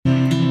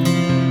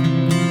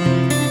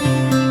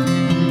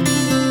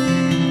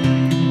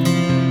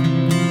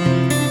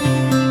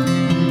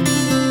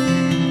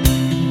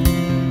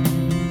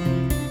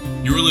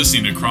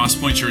listening to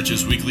Crosspoint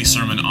Church's weekly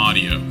sermon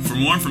audio. For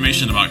more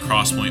information about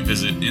Crosspoint,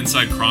 visit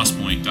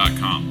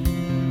insidecrosspoint.com.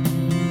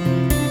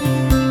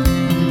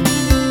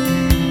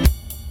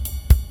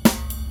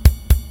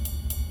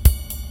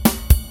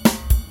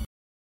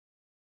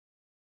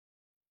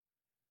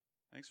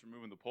 Thanks for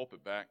moving the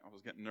pulpit back. I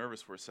was getting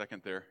nervous for a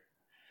second there.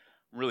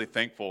 I'm really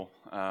thankful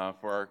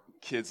for our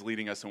kids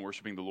leading us in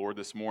worshiping the Lord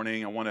this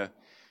morning. I want to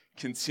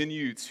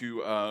continue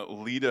to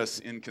lead us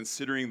in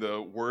considering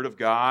the Word of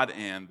God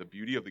and the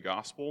beauty of the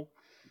gospel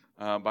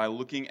by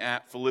looking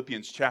at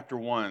Philippians chapter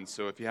 1.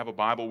 So if you have a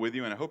Bible with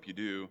you, and I hope you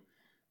do,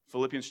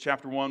 Philippians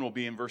chapter 1 will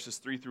be in verses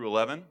 3 through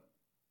 11.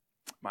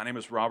 My name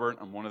is Robert.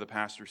 I'm one of the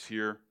pastors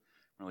here.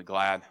 I'm really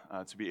glad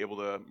to be able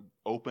to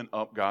open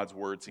up God's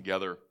Word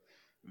together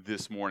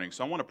this morning.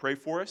 So I want to pray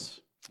for us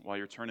while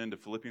you're turning to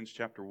Philippians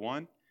chapter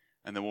 1,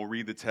 and then we'll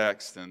read the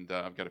text, and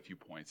I've got a few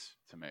points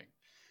to make.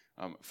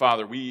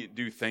 Father, we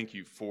do thank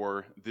you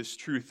for this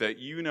truth that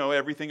you know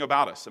everything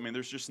about us. I mean,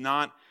 there's just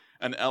not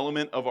an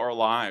element of our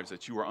lives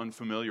that you are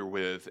unfamiliar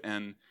with.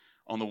 And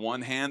on the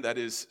one hand, that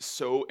is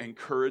so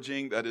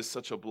encouraging. That is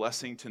such a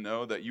blessing to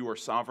know that you are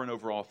sovereign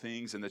over all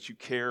things and that you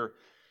care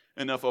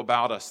enough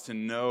about us to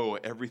know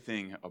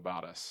everything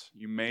about us.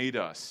 You made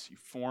us, you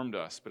formed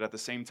us, but at the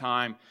same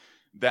time,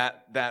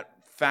 that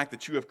fact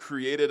that you have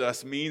created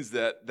us means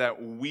that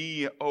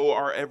we owe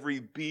our every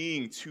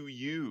being to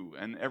you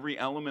and every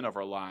element of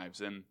our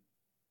lives. And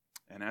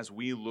as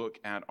we look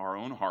at our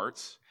own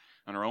hearts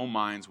and our own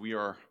minds, we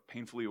are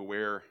painfully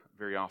aware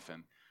very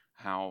often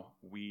how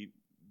we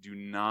do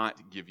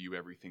not give you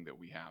everything that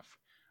we have.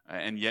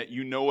 And yet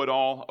you know it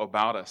all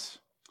about us.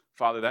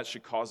 Father, that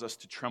should cause us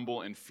to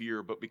tremble in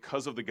fear. But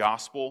because of the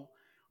gospel,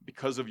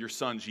 because of your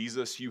Son,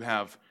 Jesus, you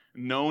have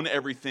known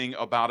everything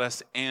about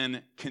us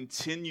and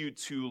continue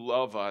to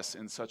love us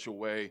in such a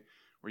way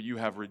where you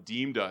have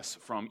redeemed us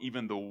from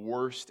even the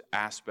worst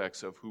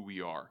aspects of who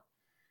we are.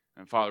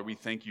 And Father, we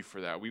thank you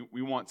for that.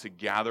 We want to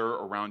gather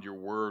around your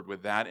word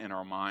with that in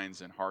our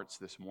minds and hearts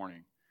this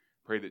morning.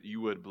 Pray that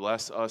you would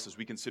bless us as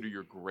we consider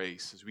your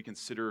grace, as we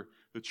consider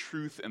the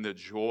truth and the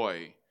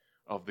joy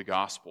of the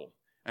gospel,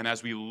 and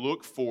as we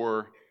look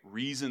for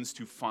reasons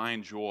to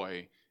find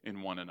joy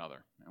in one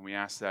another. And we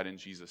ask that in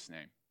Jesus'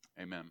 name.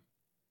 Amen.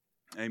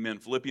 Amen.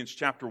 Philippians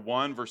chapter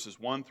 1, verses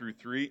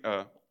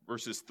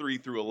 3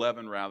 through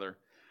 11, rather.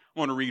 I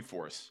want to read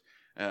for us,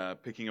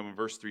 picking up in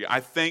verse 3. I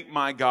thank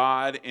my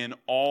God in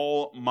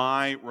all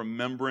my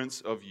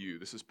remembrance of you.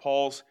 This is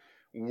Paul's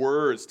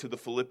words to the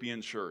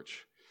Philippian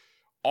church.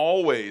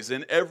 Always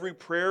in every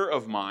prayer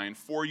of mine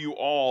for you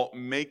all,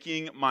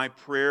 making my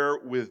prayer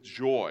with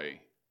joy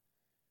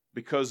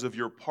because of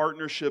your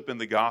partnership in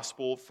the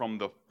gospel from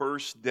the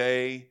first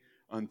day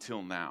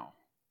until now.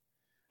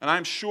 And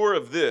I'm sure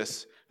of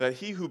this, that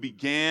he who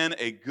began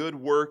a good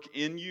work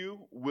in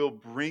you will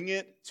bring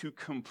it to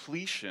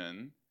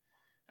completion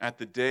at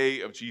the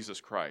day of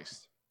Jesus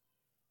Christ.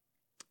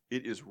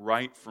 It is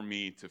right for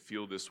me to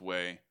feel this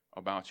way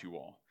about you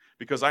all,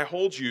 because I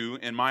hold you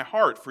in my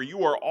heart, for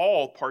you are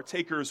all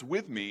partakers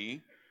with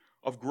me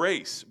of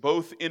grace,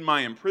 both in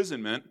my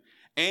imprisonment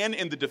and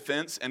in the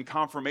defense and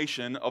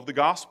confirmation of the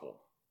gospel.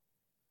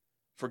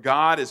 For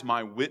God is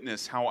my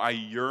witness how I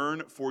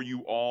yearn for you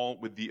all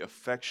with the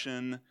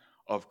affection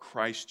of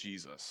Christ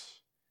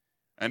Jesus.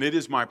 And it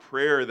is my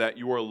prayer that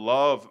your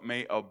love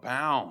may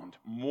abound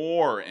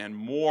more and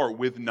more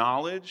with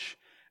knowledge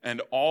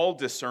and all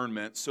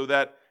discernment, so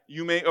that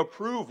you may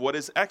approve what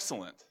is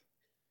excellent,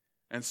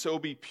 and so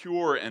be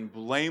pure and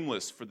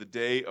blameless for the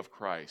day of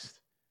Christ,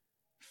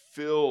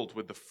 filled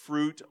with the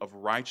fruit of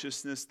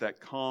righteousness that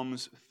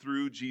comes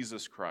through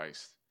Jesus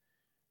Christ,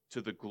 to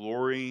the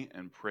glory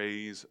and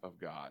praise of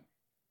God.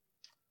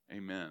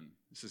 Amen.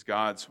 This is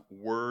God's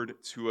word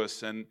to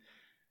us. And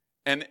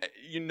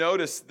you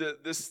notice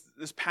that this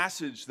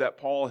passage that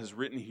Paul has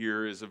written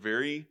here is a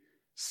very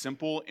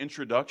simple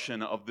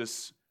introduction of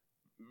this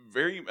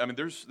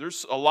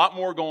there's a lot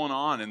more going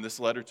on in this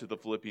letter to the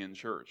Philippian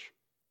church.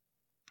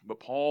 But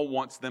Paul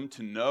wants them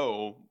to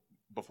know,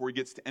 before he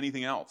gets to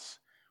anything else,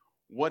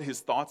 what his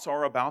thoughts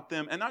are about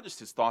them, and not just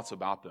his thoughts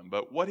about them,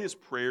 but what his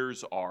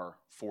prayers are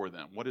for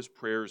them, what his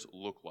prayers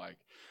look like.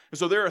 And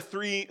so there are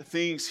three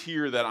things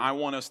here that I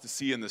want us to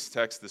see in this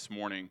text this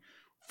morning.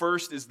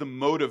 First is the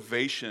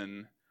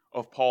motivation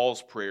of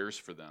Paul's prayers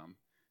for them.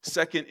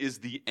 Second is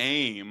the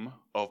aim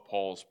of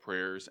Paul's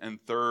prayers.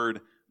 And third,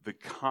 the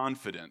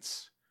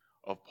confidence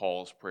of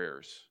Paul's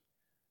prayers.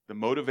 The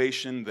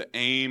motivation, the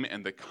aim,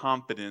 and the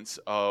confidence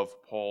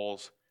of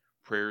Paul's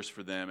prayers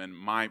for them. And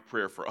my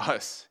prayer for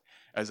us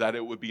is that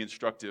it would be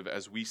instructive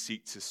as we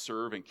seek to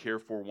serve and care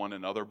for one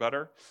another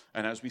better,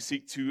 and as we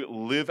seek to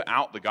live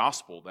out the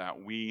gospel that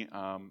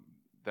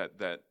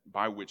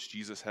by which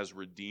Jesus has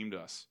redeemed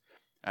us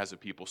as a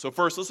people. So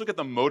first, let's look at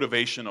the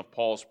motivation of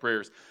Paul's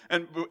prayers.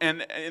 And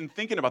in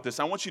thinking about this,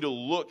 I want you to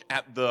look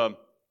at the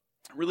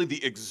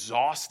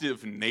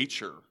exhaustive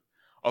nature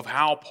of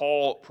how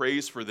Paul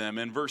prays for them.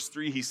 In verse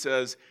 3, he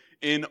says,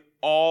 in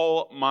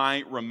all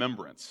my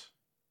remembrance.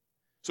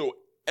 So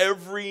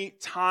every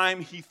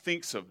time he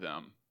thinks of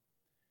them,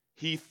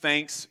 he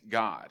thanks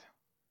God.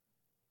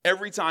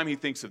 Every time he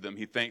thinks of them,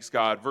 he thanks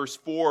God. Verse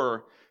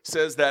 4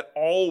 says that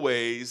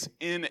always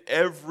in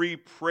every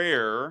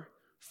prayer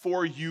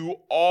for you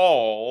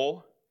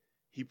all,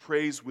 he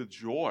prays with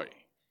joy.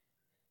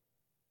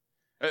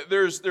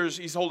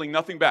 He's holding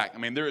nothing back. I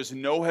mean, there is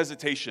no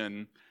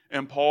hesitation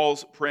in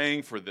Paul's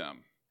praying for them.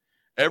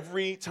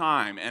 Every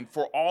time and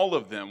for all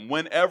of them,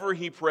 whenever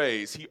he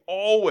prays, he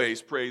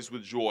always prays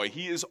with joy.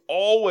 He is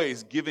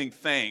always giving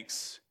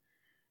thanks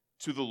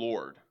to the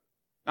Lord.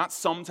 Not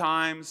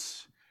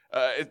sometimes.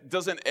 It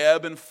doesn't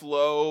ebb and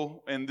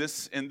flow in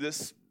this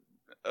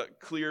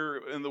clear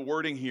in the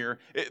wording here.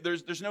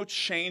 There's no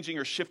changing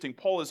or shifting.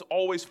 Paul is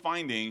always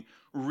finding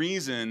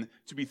reason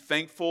to be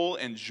thankful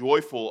and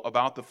joyful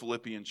about the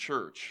Philippian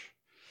church.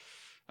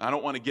 I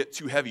don't want to get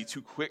too heavy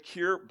too quick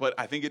here, but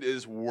I think it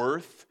is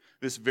worth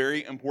this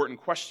very important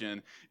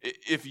question.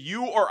 If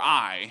you or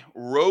I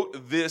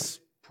wrote this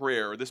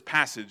prayer, this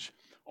passage,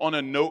 on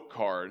a note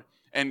card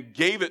and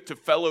gave it to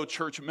fellow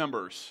church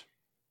members,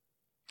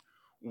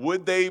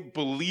 would they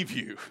believe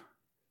you?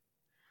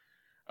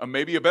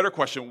 Maybe a better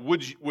question,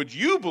 would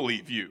you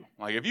believe you?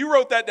 Like if you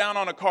wrote that down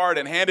on a card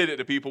and handed it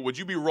to people, would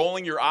you be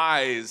rolling your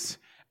eyes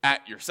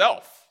at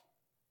yourself?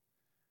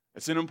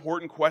 It's an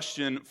important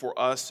question for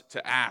us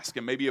to ask.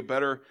 And maybe a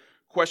better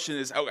question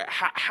is, okay,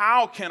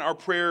 how can our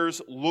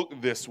prayers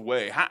look this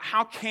way?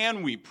 How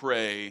can we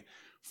pray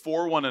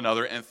for one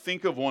another and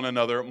think of one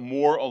another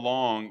more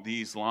along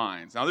these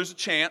lines? Now, there's a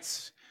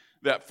chance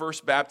that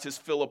First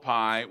Baptist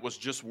Philippi was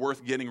just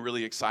worth getting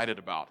really excited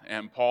about.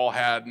 And Paul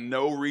had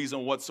no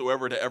reason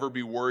whatsoever to ever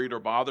be worried or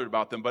bothered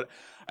about them. But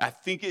I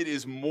think it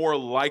is more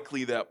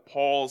likely that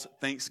Paul's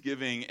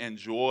thanksgiving and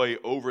joy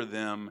over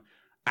them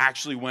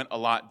actually went a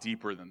lot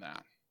deeper than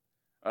that.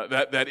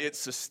 That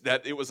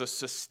it was a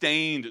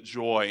sustained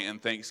joy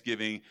and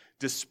thanksgiving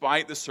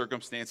despite the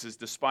circumstances,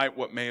 despite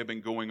what may have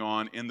been going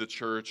on in the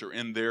church or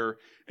in their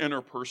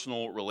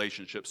interpersonal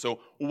relationships. So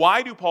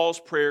why do Paul's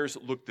prayers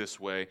look this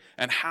way,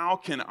 and how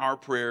can our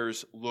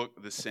prayers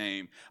look the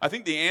same? I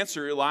think the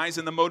answer lies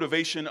in the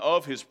motivation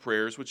of his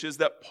prayers, which is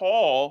that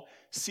Paul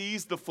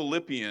sees the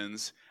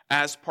Philippians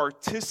as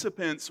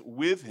participants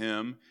with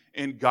him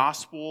in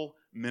gospel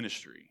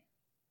ministry.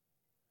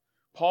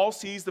 Paul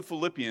sees the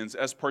Philippians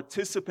as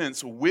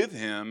participants with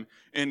him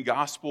in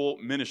gospel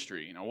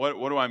ministry. Now,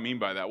 what do I mean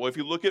by that? Well, if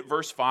you look at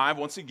verse 5,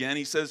 once again,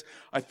 he says,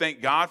 I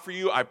thank God for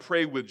you. I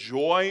pray with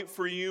joy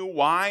for you.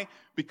 Why?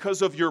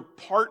 Because of your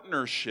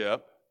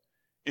partnership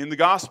in the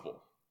gospel.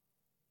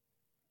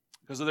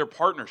 Because of their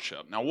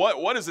partnership. Now,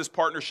 what does this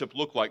partnership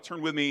look like?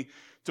 Turn with me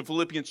to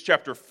Philippians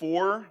chapter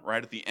 4,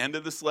 right at the end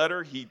of this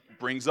letter. He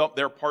brings up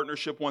their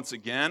partnership once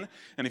again.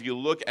 And if you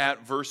look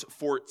at verse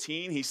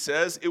 14, he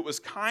says, it was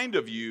kind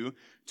of you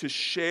to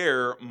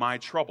share my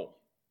trouble.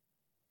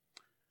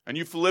 And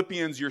you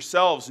Philippians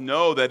yourselves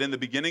know that in the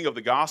beginning of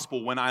the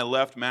gospel, when I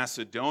left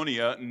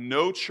Macedonia,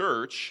 no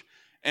church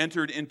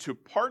entered into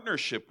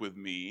partnership with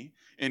me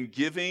in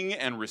giving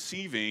and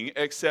receiving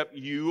except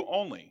you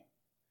only.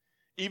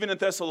 Even in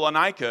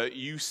Thessalonica,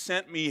 you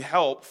sent me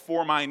help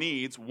for my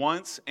needs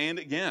once and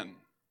again.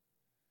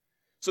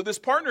 So this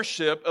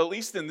partnership, at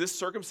least in this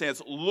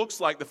circumstance, looks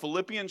like the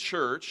Philippian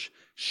church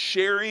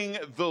sharing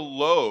the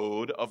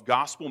load of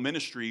gospel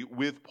ministry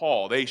with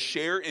Paul. They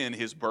share in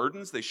his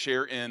burdens. They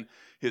share in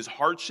his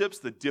hardships,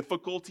 the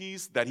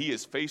difficulties that he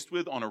is faced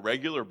with on a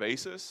regular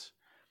basis.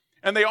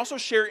 And they also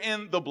share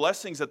in the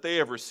blessings that they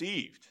have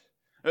received.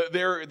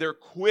 They're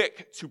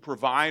quick to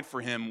provide for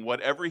him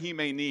whatever he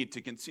may need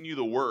to continue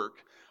the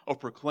work of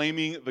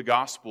proclaiming the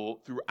gospel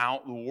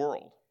throughout the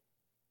world.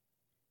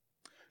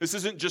 This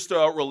isn't just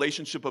a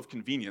relationship of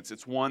convenience.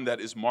 It's one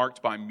that is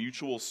marked by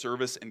mutual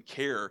service and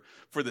care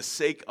for the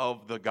sake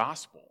of the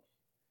gospel.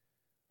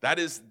 That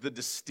is the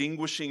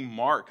distinguishing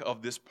mark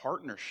of this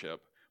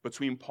partnership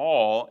between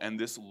Paul and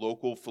this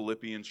local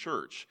Philippian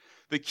church.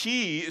 The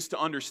key is to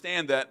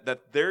understand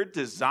that their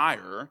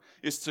desire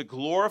is to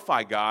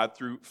glorify God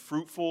through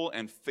fruitful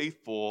and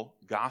faithful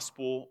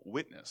gospel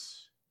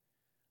witness.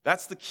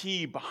 That's the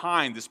key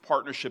behind this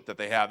partnership that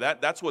they have.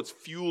 That's what's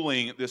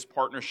fueling this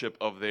partnership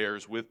of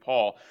theirs with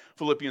Paul.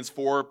 Philippians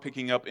 4,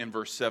 picking up in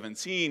verse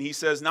 17, he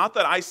says, not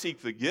that I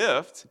seek the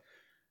gift,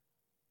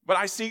 but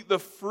I seek the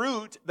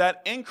fruit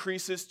that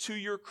increases to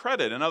your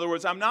credit. In other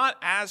words, I'm not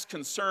as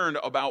concerned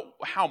about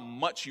how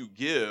much you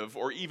give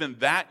or even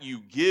that you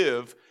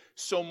give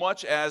so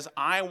much as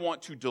I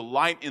want to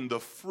delight in the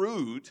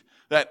fruit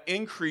that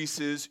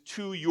increases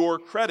to your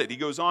credit. He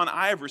goes on,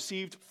 I have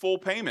received full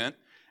payment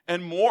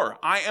and more.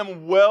 I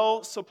am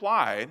well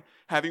supplied,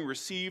 having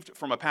received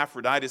from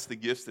Epaphroditus the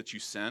gifts that you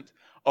sent,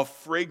 a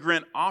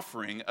fragrant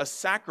offering, a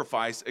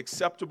sacrifice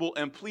acceptable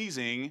and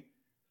pleasing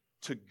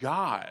to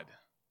God.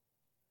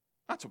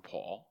 Not to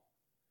Paul,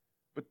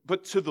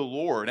 but to the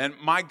Lord. And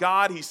my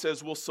God, he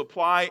says, will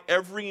supply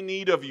every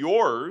need of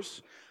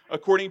yours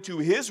according to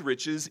his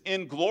riches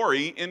in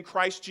glory in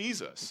Christ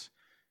Jesus.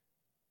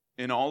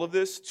 In all of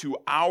this, to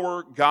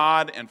our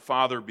God and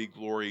Father be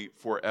glory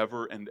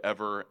forever and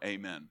ever.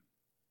 Amen.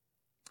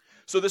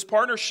 So this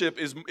partnership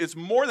is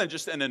more than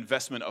just an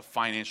investment of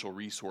financial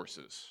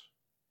resources.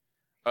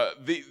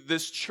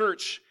 This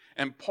church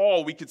and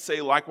Paul, we could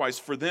say likewise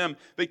for them,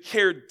 they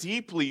care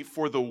deeply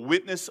for the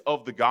witness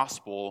of the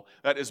gospel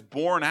that is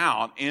borne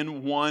out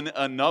in one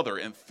another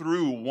and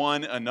through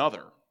one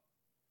another.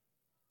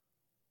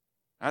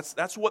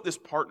 That's what this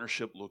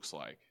partnership looks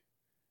like.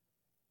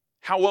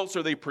 How else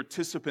are they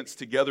participants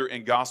together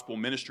in gospel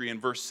ministry? In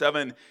verse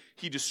 7,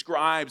 he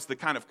describes the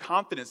kind of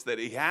confidence that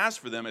he has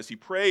for them as he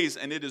prays,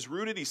 and it is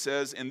rooted, he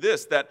says, in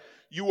this, that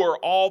you are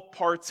all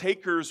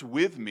partakers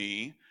with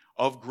me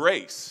of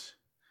grace.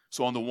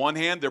 So on the one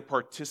hand, they're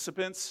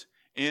participants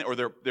in, or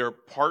they're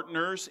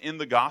partners in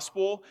the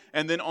gospel,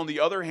 and then on the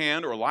other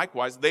hand, or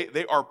likewise,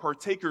 they are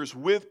partakers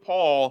with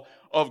Paul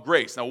of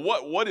grace. Now,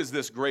 what does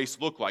this grace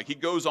look like? He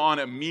goes on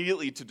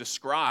immediately to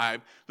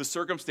describe the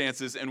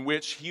circumstances in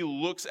which he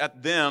looks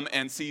at them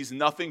and sees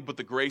nothing but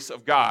the grace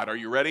of God. Are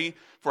you ready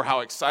for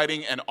how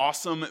exciting and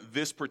awesome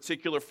this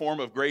particular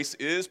form of grace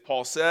is?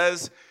 Paul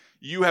says,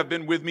 "You have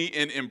been with me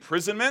in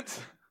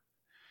imprisonment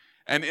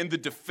and in the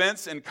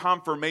defense and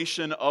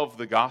confirmation of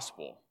the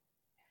gospel."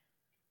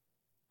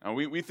 Now,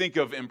 we think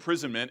of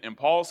imprisonment in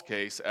Paul's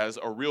case as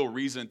a real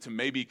reason to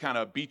maybe kind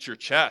of beat your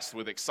chest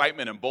with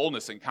excitement and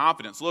boldness and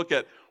confidence. Look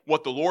at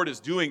what the Lord is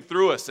doing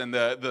through us and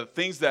the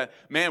things that,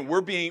 man,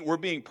 we're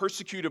being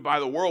persecuted by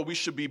the world. We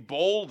should be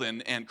bold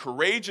and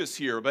courageous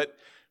here. But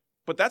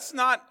that's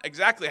not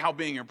exactly how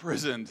being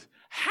imprisoned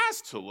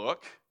has to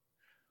look.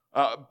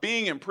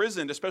 Being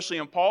imprisoned, especially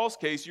in Paul's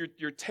case,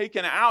 you're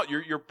taken out,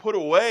 you're put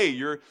away,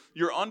 you're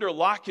under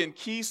lock and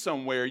key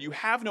somewhere. You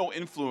have no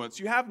influence.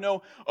 You have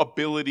no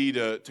ability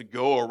to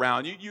go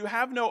around. You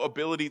have no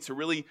ability to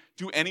really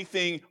do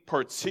anything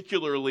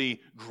particularly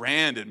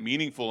grand and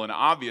meaningful and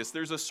obvious.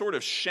 There's a sort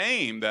of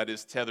shame that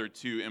is tethered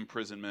to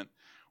imprisonment,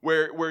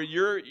 where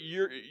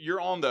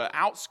you're on the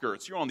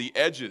outskirts, you're on the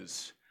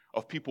edges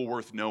of people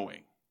worth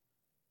knowing.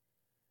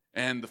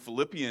 And the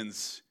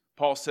Philippians,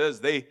 Paul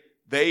says,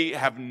 they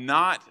have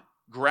not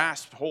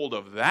grasped hold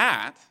of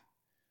that,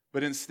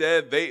 but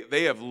instead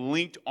they have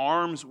linked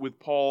arms with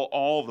Paul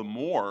all the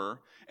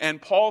more.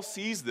 And Paul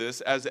sees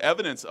this as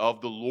evidence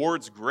of the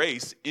Lord's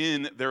grace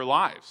in their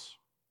lives.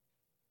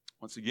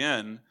 Once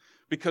again,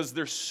 because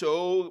they're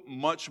so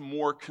much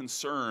more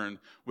concerned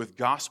with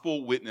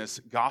gospel witness,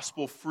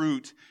 gospel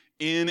fruit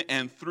in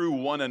and through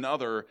one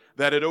another,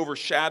 that it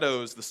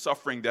overshadows the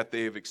suffering that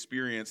they have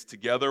experienced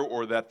together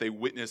or that they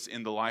witness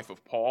in the life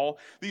of Paul.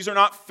 These are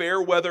not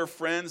fair weather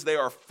friends. They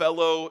are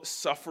fellow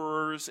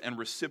sufferers and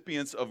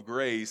recipients of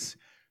grace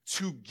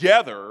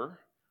together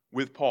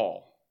with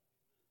Paul.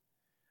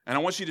 And I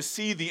want you to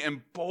see the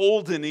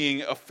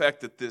emboldening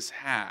effect that this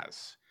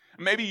has.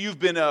 Maybe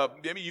you've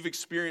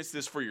experienced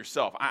this for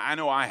yourself. I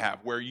know I have,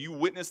 where you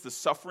witness the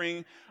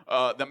suffering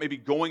that may be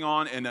going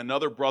on in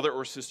another brother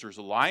or sister's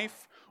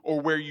life, or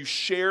where you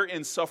share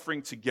in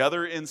suffering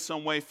together in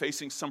some way,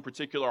 facing some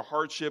particular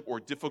hardship or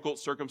difficult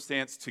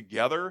circumstance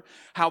together,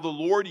 how the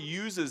Lord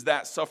uses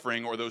that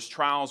suffering or those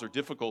trials or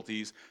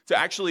difficulties to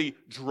actually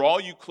draw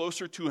you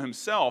closer to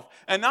himself,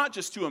 and not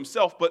just to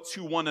himself, but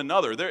to one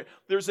another.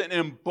 There's an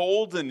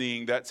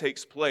emboldening that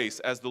takes place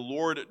as the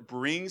Lord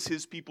brings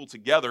his people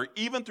together,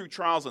 even through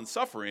trials and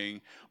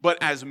suffering, but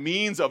as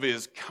means of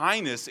his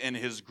kindness and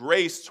his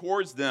grace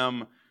towards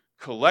them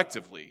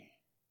collectively.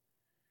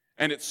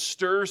 And it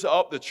stirs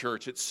up the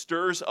church. It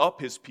stirs up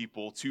his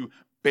people to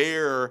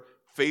bear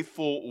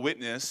faithful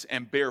witness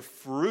and bear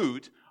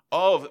fruit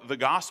of the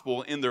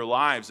gospel in their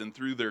lives and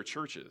through their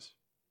churches.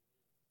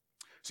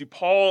 See,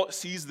 Paul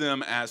sees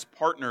them as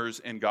partners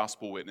in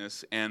gospel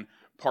witness and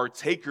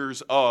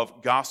partakers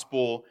of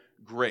gospel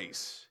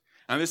grace.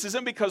 And this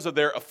isn't because of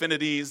their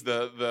affinities,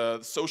 the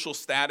social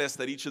status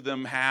that each of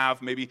them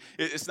have. Maybe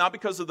it's not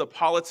because of the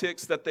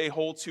politics that they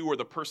hold to or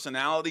the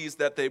personalities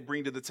that they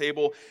bring to the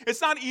table.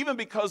 It's not even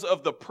because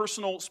of the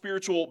personal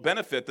spiritual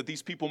benefit that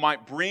these people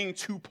might bring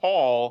to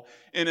Paul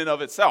in and of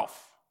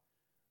itself.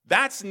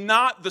 That's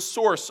not the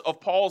source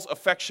of Paul's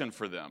affection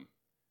for them.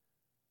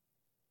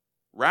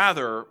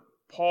 Rather,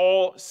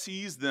 Paul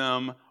sees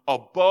them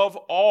above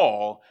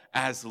all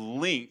as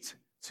linked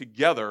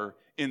together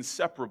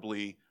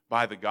inseparably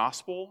by the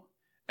gospel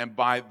and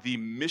by the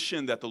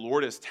mission that the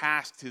Lord has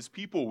tasked his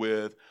people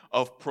with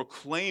of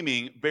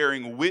proclaiming,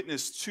 bearing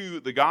witness to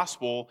the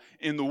gospel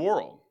in the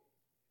world.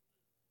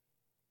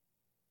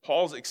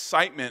 Paul's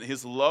excitement,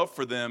 his love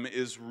for them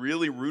is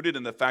really rooted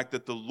in the fact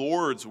that the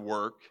Lord's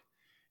work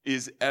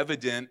is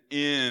evident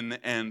in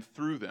and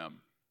through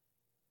them.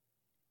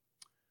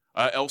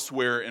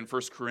 Elsewhere in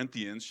 1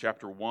 Corinthians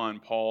chapter 1,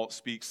 Paul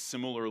speaks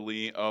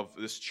similarly of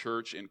this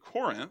church in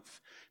Corinth.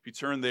 If you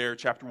turn there,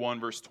 chapter 1,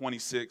 verse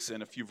 26,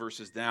 and a few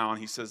verses down,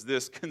 he says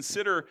this: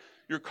 "Consider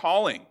your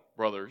calling,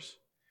 brothers.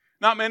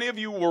 Not many of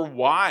you were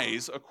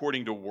wise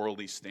according to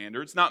worldly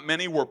standards. Not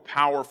many were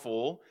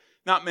powerful.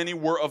 Not many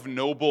were of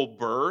noble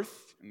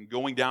birth." And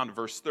going down to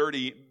verse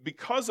 30,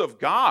 "Because of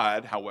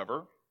God,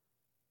 however,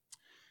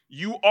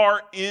 you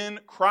are in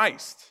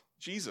Christ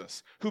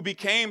Jesus, who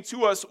became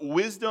to us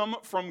wisdom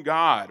from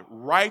God,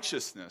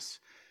 righteousness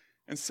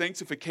and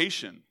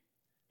sanctification.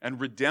 and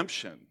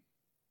redemption,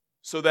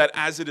 so that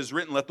as it is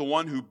written, let the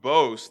one who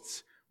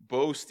boasts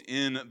boast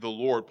in the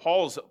Lord.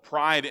 Paul's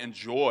pride and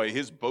joy,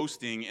 his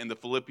boasting in the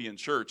Philippian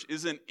church,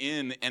 isn't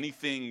in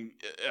anything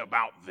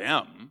about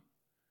them,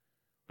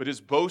 but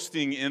his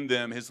boasting in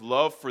them, his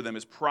love for them,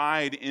 his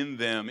pride in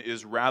them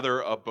is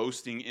rather a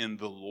boasting in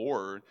the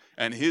Lord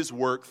and his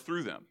work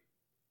through them.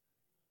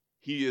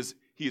 He is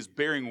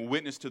bearing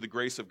witness to the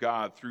grace of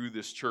God through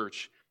this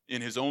church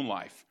in his own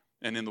life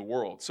and in the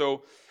world.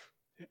 So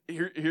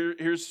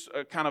here's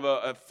a kind of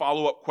a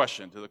follow-up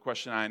question to the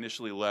question I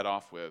initially led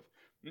off with.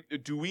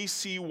 Do we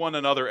see one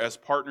another as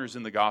partners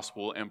in the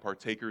gospel and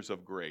partakers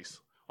of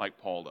grace like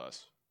Paul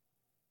does?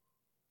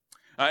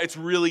 It's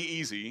really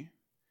easy,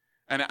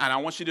 and I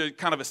want you to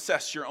kind of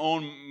assess your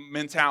own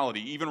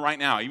mentality, even right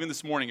now, even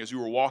this morning as you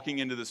were walking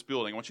into this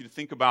building. I want you to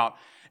think about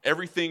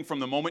everything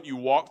from the moment you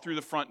walked through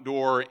the front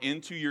door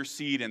into your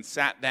seat and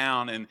sat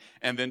down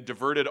and then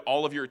diverted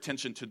all of your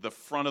attention to the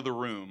front of the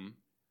room.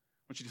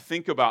 I want you to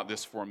think about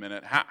this for a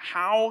minute.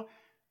 How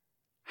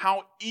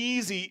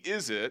easy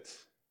is it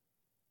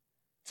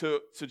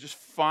to just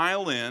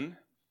file in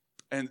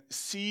and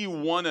see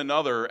one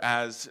another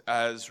as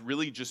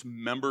really just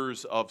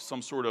members of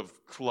some sort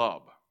of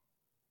club?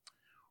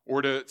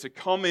 Or to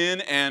come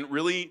in and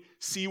really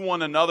see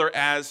one another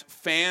as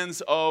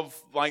fans of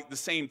like the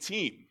same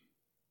team?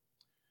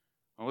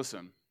 Now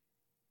listen,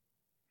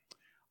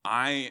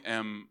 I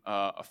am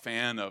a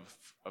fan of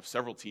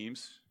several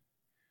teams.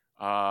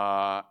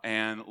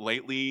 And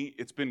lately,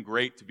 it's been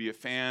great to be a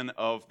fan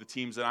of the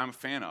teams that I'm a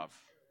fan of.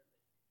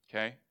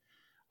 Okay?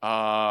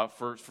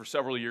 For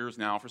several years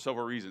now, for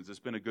several reasons. It's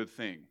been a good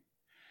thing.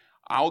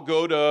 I'll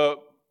go to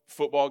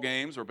football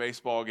games or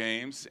baseball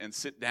games and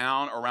sit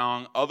down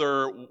around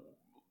other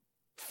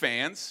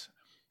fans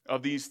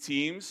of these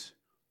teams.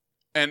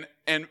 And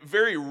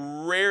very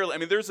rarely, I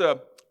mean, there's a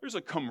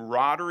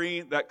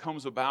camaraderie that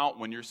comes about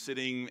when you're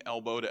sitting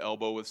elbow to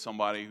elbow with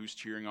somebody who's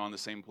cheering on the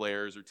same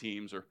players or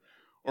teams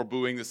or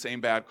booing the same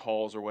bad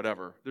calls or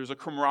whatever. There's a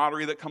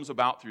camaraderie that comes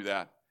about through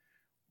that.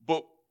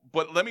 But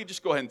let me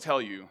just go ahead and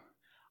tell you,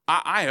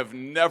 I have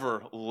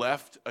never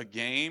left a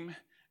game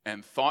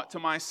and thought to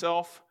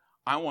myself,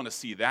 I want to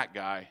see that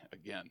guy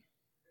again.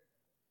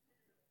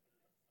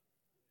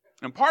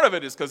 And part of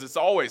it is because it's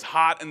always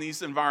hot in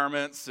these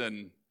environments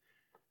and,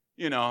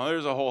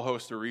 there's a whole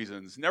host of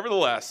reasons.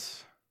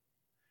 Nevertheless,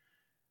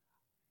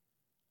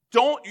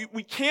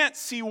 we can't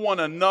see one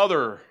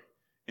another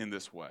in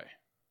this way.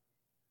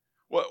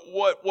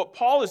 What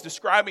Paul is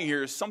describing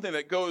here is something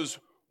that goes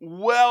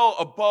well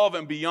above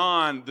and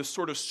beyond the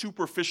sort of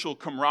superficial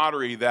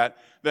camaraderie that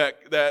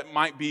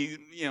might be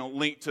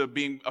linked to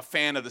being a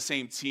fan of the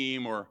same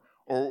team or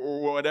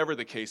whatever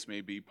the case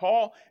may be.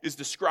 Paul is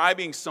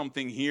describing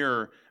something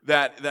here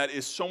that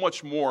is so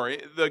much more.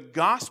 The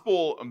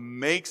gospel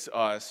makes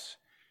us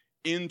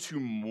into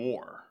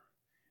more.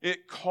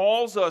 It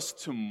calls us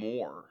to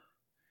more.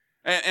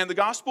 And the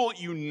gospel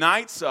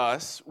unites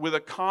us with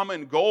a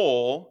common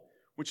goal,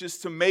 which is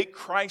to make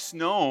Christ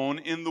known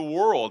in the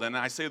world. And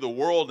I say the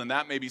world, and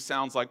that maybe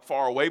sounds like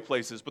far away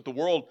places, but the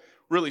world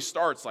really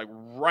starts like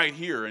right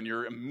here in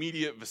your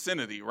immediate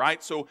vicinity,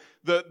 right? So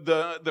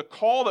the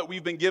call that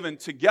we've been given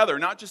together,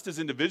 not just as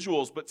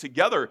individuals, but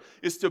together,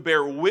 is to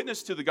bear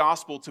witness to the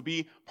gospel, to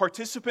be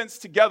participants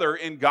together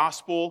in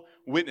gospel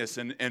witness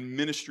and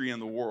ministry in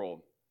the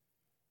world.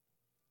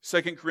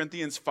 2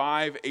 Corinthians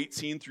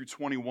 5:18 through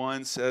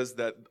 21 says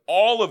that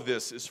all of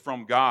this is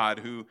from God,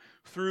 who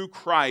through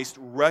Christ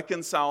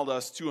reconciled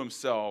us to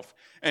himself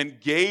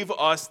and gave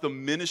us the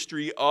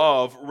ministry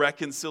of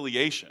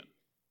reconciliation.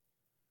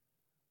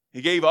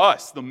 He gave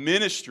us the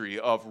ministry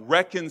of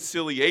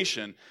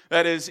reconciliation.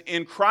 That is,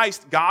 in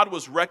Christ, God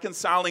was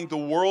reconciling the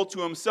world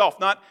to himself,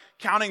 not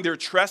counting their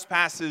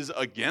trespasses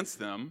against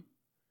them,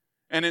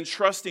 and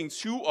entrusting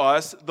to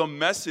us the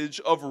message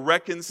of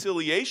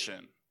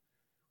reconciliation.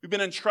 We've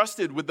been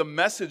entrusted with the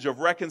message of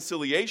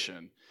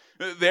reconciliation.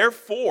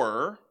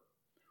 Therefore,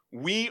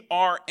 we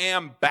are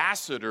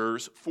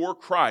ambassadors for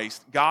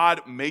Christ,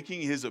 God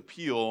making his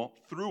appeal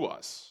through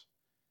us.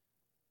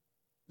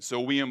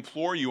 So we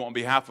implore you on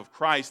behalf of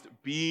Christ,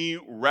 be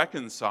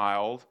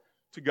reconciled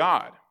to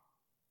God.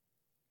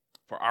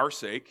 For our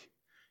sake,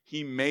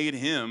 he made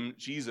him,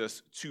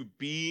 Jesus, to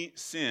be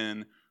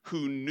sin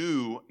who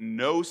knew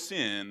no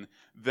sin,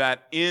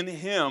 that in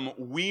him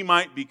we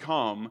might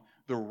become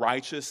the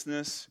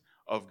righteousness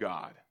of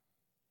God.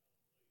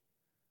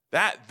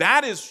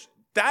 That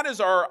is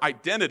our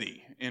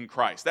identity in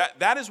Christ.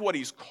 That is what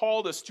he's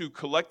called us to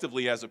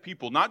collectively as a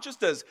people, not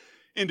just as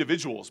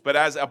individuals, but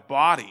as a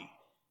body.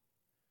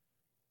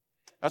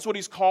 That's what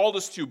he's called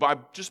us to by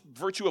just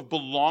virtue of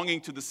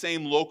belonging to the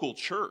same local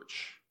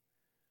church.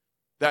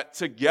 That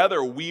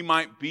together we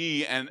might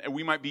be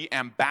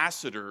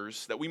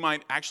ambassadors, that we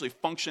might actually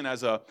function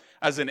as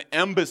an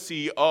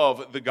embassy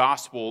of the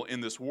gospel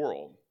in this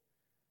world.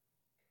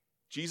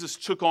 Jesus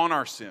took on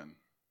our sin.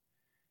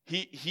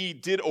 He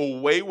did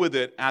away with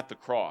it at the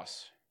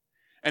cross.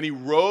 And he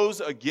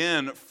rose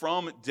again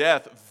from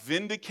death,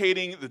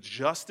 vindicating the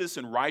justice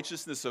and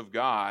righteousness of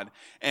God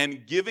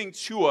and giving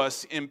to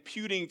us,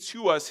 imputing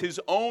to us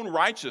his own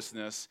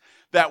righteousness,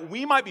 that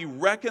we might be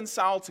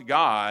reconciled to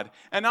God,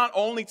 and not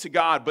only to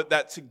God, but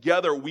that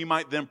together we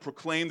might then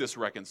proclaim this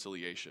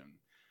reconciliation.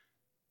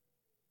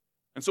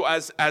 And so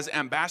as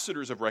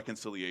ambassadors of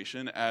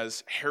reconciliation,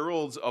 as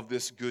heralds of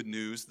this good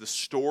news, the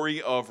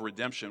story of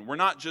redemption, we're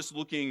not just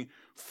looking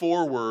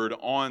forward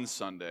on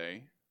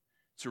Sunday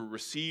to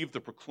receive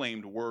the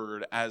proclaimed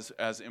word, as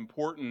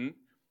important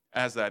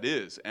as that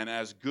is, and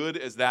as good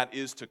as that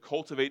is to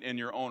cultivate in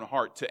your own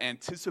heart, to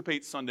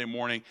anticipate Sunday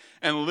morning,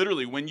 and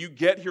literally when you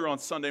get here on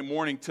Sunday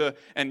morning,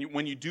 and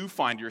when you do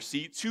find your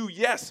seat, to,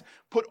 yes,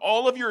 put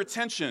all of your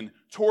attention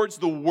towards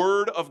the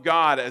word of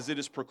God as it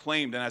is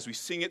proclaimed, and as we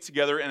sing it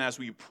together, and as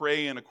we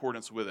pray in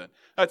accordance with it.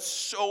 That's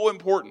so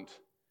important.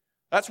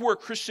 That's where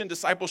Christian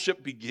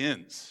discipleship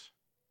begins.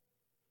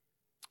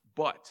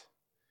 But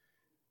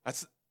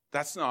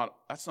that's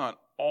not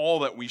all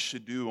that we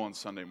should do on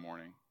Sunday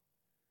morning.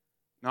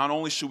 Not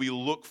only should we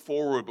look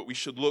forward, but we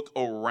should look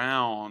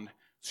around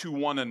to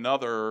one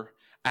another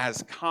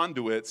as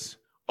conduits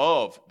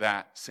of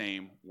that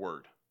same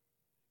word.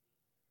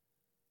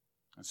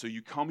 And so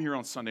you come here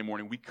on Sunday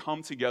morning, we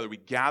come together, we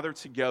gather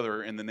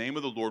together in the name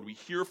of the Lord, we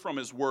hear from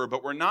his word,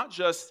 but we're not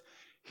just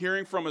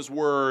hearing from his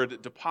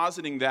word,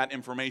 depositing that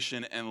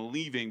information and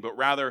leaving, but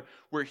rather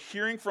we're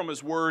hearing from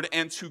his word,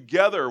 and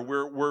together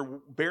we're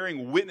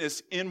bearing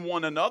witness in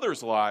one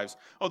another's lives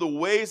of the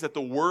ways that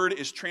the word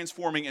is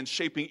transforming and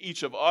shaping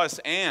each of us,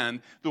 and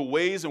the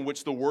ways in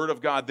which the word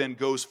of God then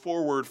goes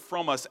forward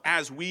from us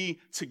as we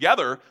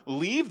together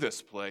leave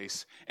this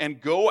place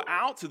and go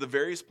out to the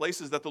various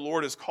places that the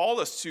Lord has called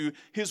us to.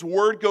 His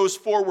word goes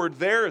forward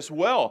there as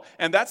well.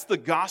 And that's the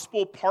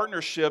gospel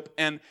partnership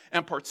and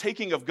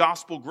partaking of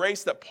gospel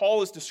grace that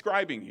Paul is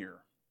describing here.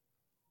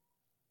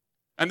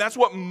 And that's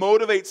what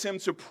motivates him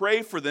to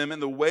pray for them in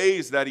the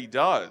ways that he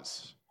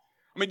does.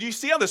 I mean, do you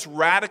see how this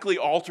radically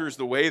alters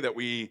the way that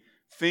we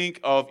think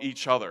of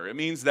each other? It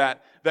means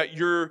that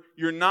you're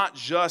not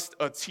just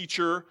a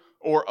teacher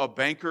or a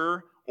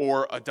banker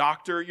or a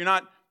doctor. You're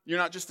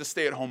not just a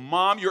stay-at-home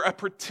mom. You're a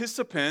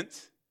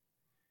participant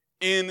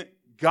in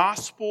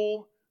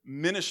gospel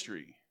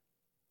ministry.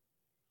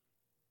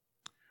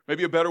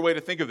 Maybe a better way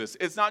to think of this,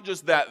 it's not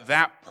just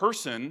that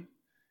person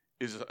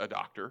is a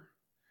doctor.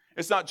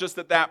 It's not just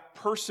that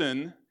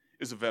person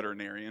is a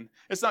veterinarian.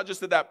 It's not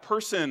just that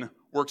person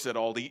works at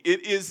Aldi.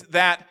 It is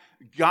that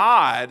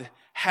God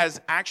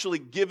has actually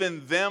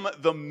given them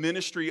the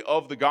ministry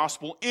of the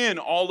gospel in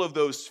all of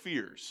those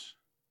spheres.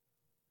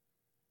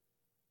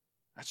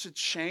 That should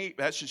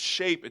shape,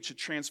 it should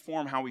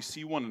transform how we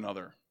see one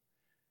another.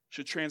 It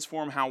should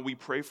transform how we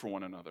pray for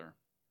one another.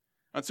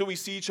 Until we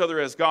see each other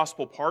as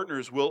gospel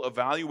partners, we'll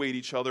evaluate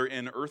each other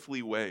in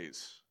earthly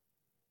ways.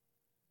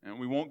 And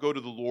we won't go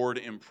to the Lord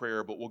in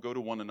prayer, but we'll go to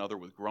one another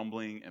with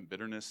grumbling and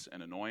bitterness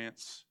and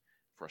annoyance,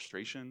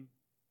 frustration.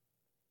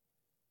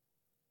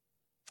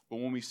 But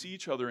when we see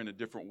each other in a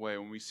different way,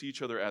 when we see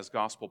each other as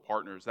gospel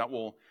partners, that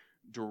will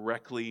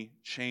directly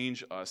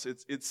change us.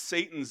 It's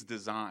Satan's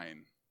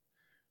design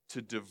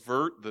to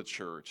divert the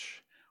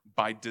church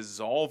by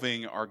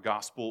dissolving our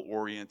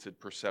gospel-oriented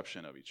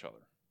perception of each other.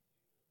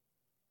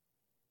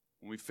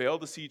 When we fail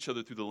to see each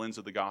other through the lens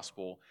of the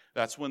gospel,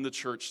 that's when the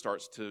church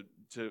starts to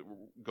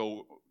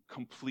go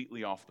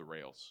completely off the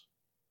rails.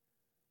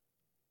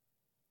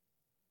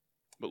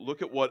 But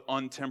look at what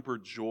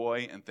untempered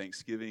joy and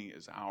thanksgiving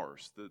is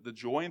ours. The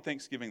joy and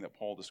thanksgiving that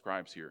Paul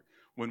describes here,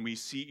 when we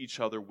see each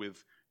other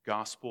with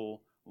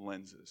gospel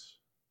lenses.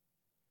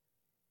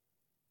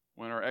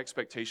 When our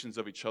expectations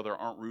of each other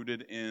aren't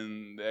rooted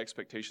in the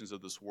expectations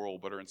of this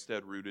world, but are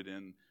instead rooted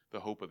in the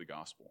hope of the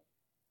gospel.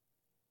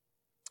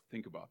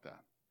 Think about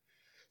that.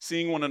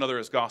 Seeing one another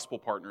as gospel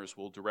partners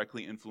will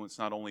directly influence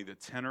not only the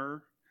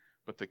tenor,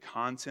 but the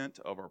content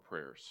of our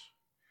prayers,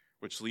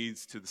 which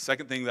leads to the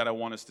second thing that I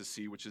want us to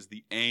see, which is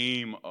the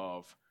aim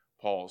of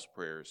Paul's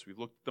prayers. We've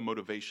looked at the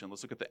motivation.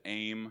 Let's look at the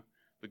aim,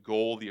 the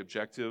goal, the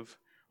objective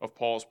of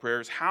Paul's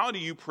prayers. How do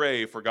you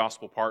pray for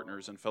gospel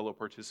partners and fellow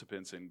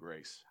participants in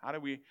grace? How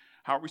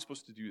are we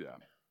supposed to do that?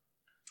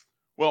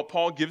 Well,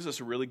 Paul gives us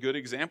a really good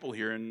example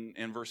here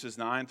in verses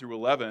 9 through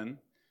 11.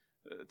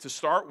 To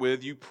start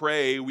with,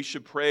 we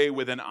should pray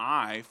with an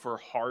eye for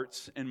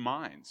hearts and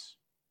minds.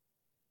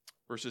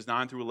 Verses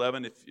 9 through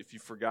 11, if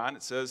you've forgotten,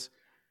 it says,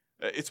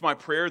 "It's my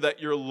prayer that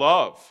your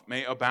love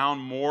may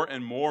abound more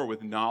and more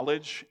with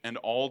knowledge and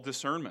all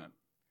discernment,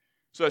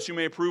 so that you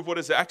may approve what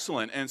is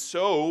excellent, and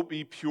so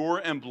be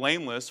pure and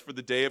blameless for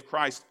the day of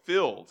Christ,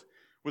 filled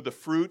with the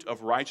fruit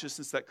of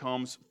righteousness that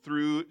comes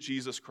through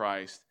Jesus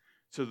Christ,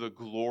 to the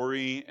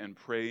glory and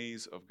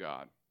praise of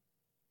God."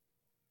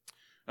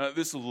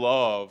 This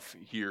love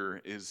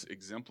here is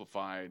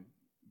exemplified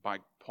by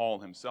Paul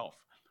himself,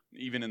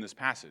 even in this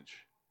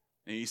passage.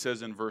 And he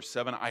says in verse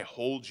 7, "I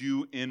hold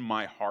you in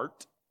my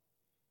heart."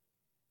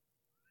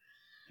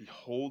 He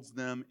holds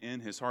them in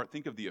his heart.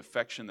 Think of the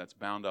affection that's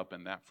bound up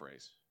in that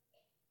phrase.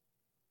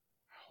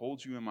 I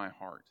hold you in my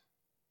heart.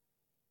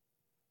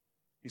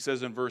 He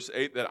says in verse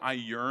 8 that I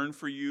yearn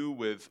for you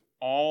with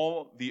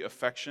all the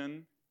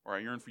affection, or I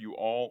yearn for you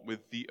all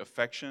with the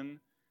affection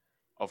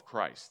of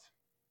Christ.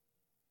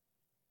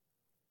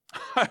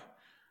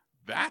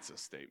 That's a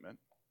statement.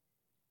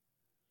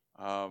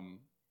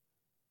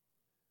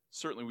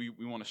 Certainly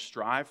we want to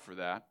strive for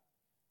that.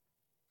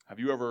 Have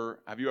you ever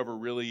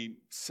really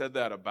said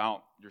that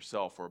about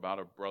yourself or about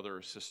a brother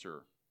or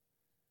sister?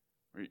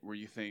 Where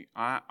you think,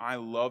 I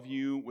love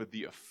you with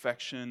the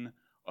affection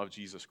of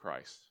Jesus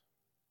Christ.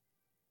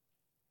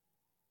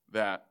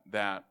 That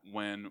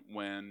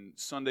when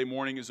Sunday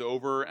morning is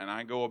over and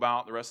I go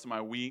about the rest of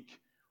my week,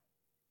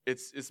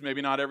 it's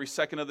maybe not every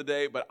second of the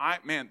day, but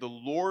the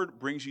Lord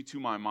brings you to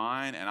my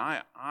mind, and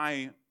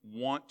I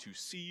want to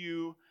see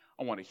you.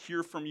 I want to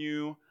hear from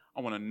you.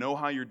 I want to know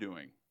how you're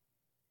doing.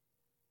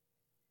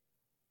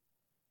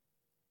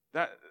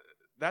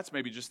 That's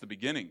maybe just the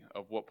beginning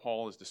of what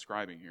Paul is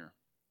describing here.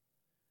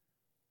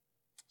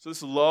 So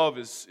this love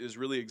is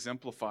really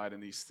exemplified in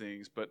these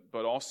things,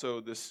 but also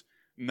this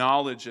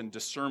knowledge and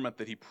discernment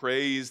that he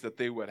prays that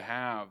they would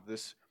have,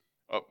 this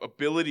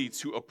ability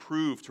to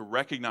approve, to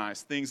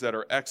recognize things that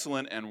are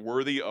excellent and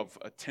worthy of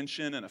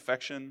attention and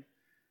affection.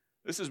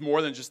 This is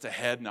more than just a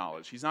head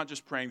knowledge. He's not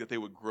just praying that they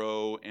would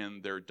grow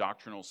in their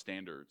doctrinal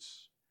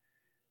standards.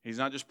 He's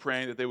not just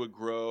praying that they would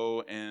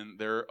grow in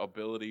their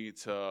ability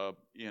to,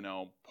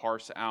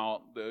 parse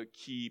out the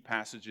key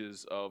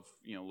passages of,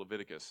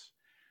 Leviticus.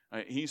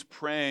 He's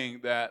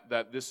praying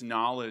that this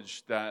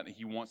knowledge that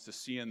he wants to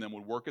see in them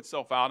would work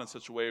itself out in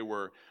such a way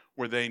where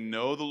they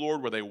know the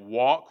Lord, where they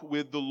walk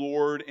with the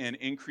Lord in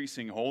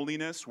increasing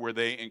holiness, where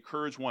they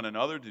encourage one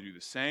another to do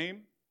the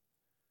same.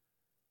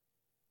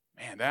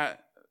 Man,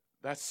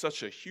 that's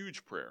such a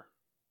huge prayer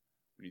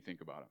when you think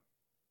about it.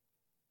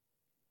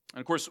 And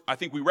of course, I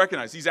think we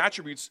recognize these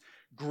attributes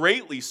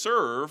greatly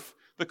serve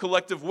the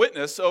collective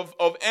witness of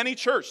any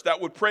church that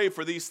would pray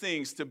for these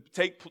things to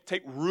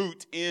take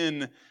root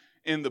in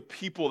the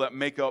people that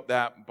make up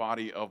that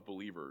body of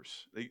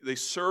believers. They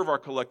serve our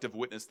collective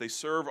witness. They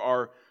serve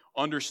our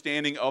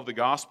understanding of the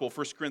gospel.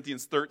 1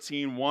 Corinthians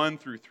 13, 1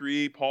 through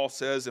 3, Paul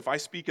says, if I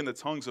speak in the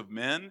tongues of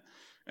men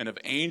and of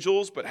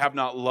angels, but have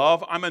not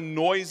love, I'm a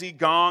noisy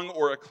gong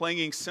or a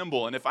clanging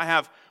cymbal. And if I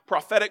have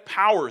prophetic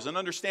powers and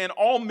understand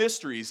all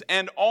mysteries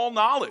and all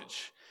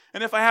knowledge,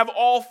 and if I have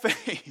all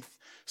faith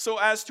so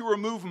as to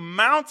remove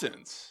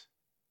mountains,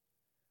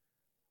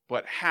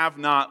 but have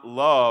not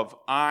love,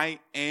 I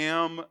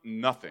am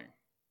nothing.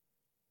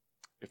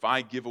 If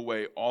I give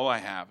away all I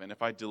have, and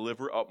if I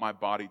deliver up my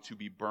body to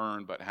be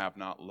burned, but have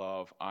not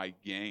love, I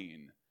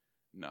gain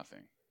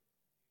nothing.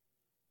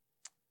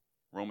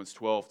 Romans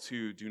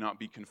 12:2, do not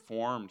be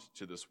conformed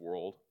to this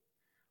world,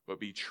 but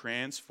be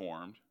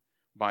transformed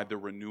by the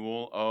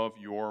renewal of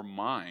your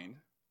mind,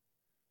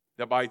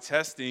 that by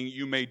testing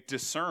you may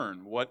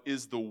discern what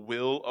is the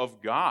will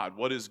of God,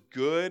 what is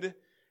good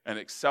and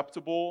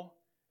acceptable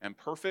and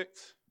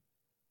perfect.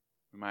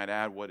 We might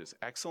add what is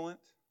excellent.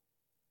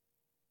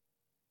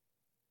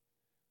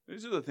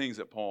 These are the things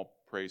that Paul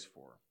prays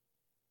for.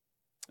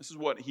 This is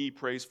what he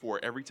prays for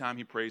every time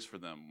he prays for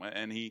them.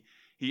 And he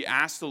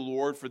asks the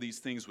Lord for these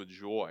things with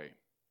joy.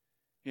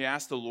 He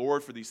asks the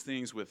Lord for these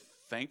things with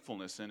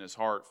thankfulness in his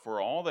heart for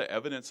all the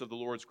evidence of the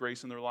Lord's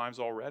grace in their lives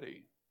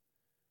already.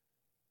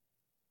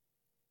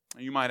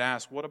 And you might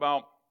ask, what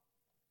about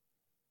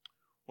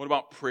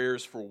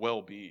prayers for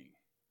well-being?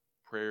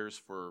 Prayers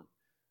for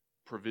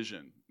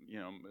provision,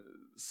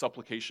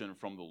 supplication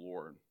from the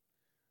Lord.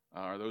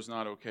 Are those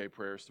not okay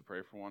prayers to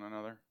pray for one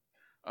another?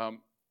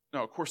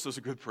 No, of course those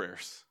are good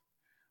prayers.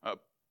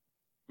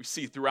 We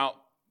see throughout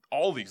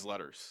all these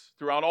letters,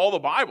 throughout all the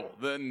Bible,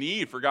 the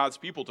need for God's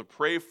people to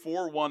pray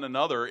for one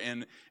another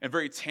in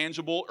very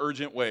tangible,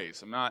 urgent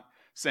ways. I'm not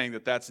saying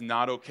that that's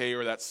not okay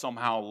or that's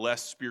somehow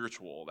less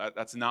spiritual.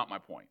 That's not my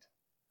point.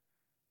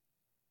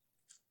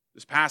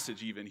 This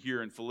passage even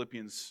here in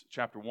Philippians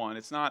chapter 1,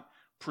 it's not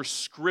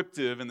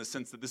prescriptive in the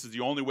sense that this is the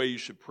only way you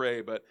should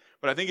pray, but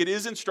I think it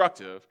is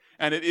instructive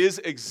and it is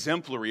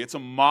exemplary. It's a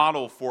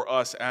model for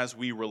us as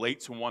we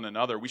relate to one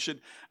another. We should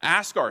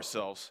ask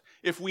ourselves,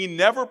 if we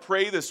never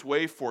pray this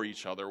way for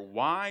each other,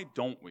 why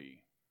don't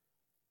we?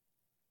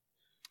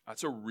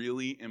 That's a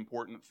really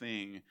important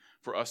thing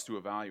for us to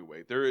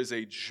evaluate. There is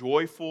a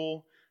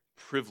joyful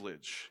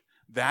privilege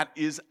that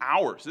is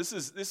ours. This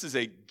is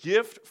a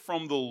gift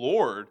from the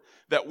Lord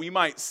that we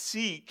might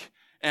seek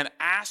and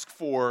ask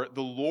for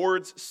the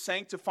Lord's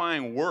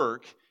sanctifying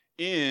work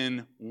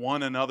in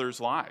one another's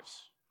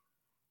lives.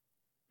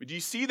 Do you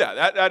see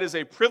that? That is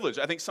a privilege.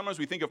 I think sometimes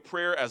we think of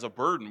prayer as a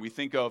burden. We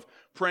think of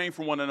praying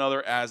for one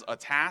another as a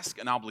task,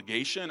 an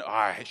obligation. Oh,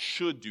 I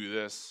should do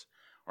this,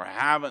 or I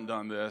haven't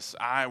done this.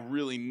 I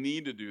really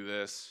need to do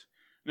this.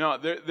 No,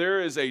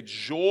 there is a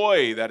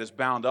joy that is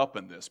bound up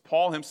in this.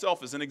 Paul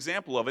himself is an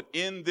example of it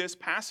in this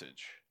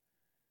passage.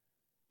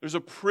 There's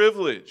a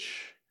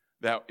privilege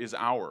that is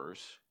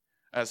ours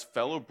as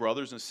fellow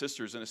brothers and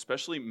sisters, and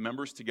especially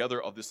members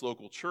together of this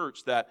local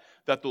church, that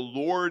the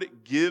Lord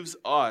gives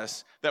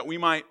us that we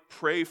might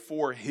pray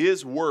for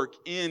his work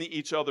in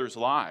each other's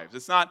lives.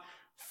 It's not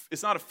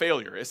it's not a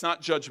failure. It's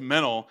not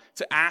judgmental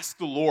to ask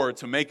the Lord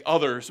to make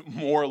others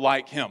more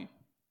like him.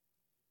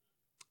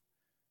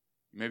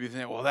 Maybe you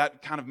think, well,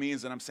 that kind of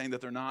means that I'm saying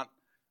that they're not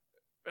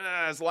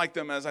as like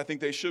them as I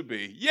think they should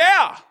be.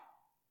 Yeah.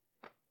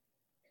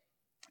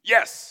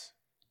 Yes.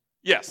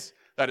 Yes.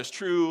 That is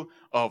true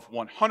of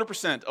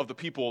 100% of the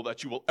people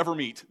that you will ever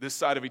meet this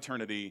side of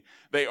eternity.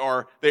 They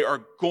are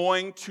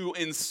going to,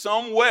 in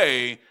some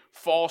way,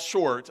 fall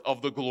short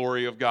of the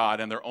glory of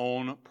God in their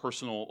own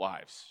personal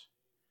lives.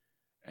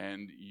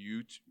 And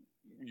you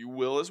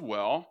will as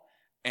well.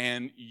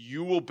 And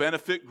you will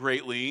benefit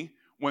greatly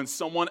when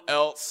someone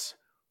else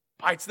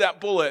bites that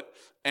bullet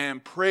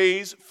and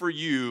prays for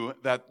you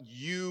that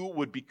you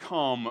would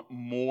become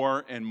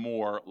more and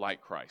more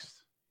like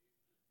Christ.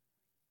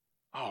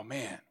 Oh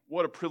man,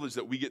 what a privilege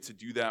that we get to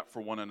do that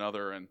for one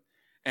another,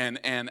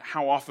 and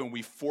how often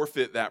we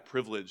forfeit that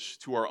privilege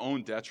to our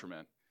own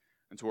detriment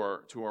and to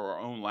our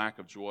own lack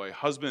of joy.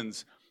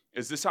 Husbands,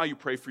 is this how you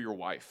pray for your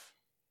wife?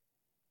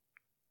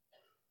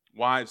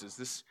 Wives, is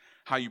this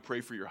how you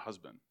pray for your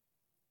husband?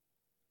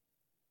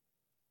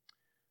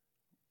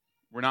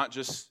 We're not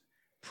just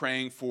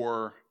praying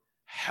for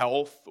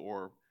health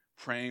or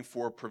praying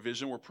for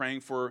provision. We're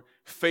praying for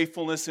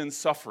faithfulness in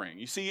suffering.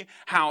 You see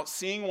how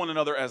seeing one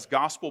another as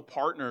gospel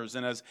partners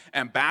and as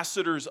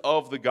ambassadors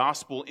of the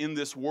gospel in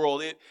this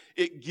world,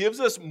 it gives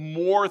us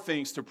more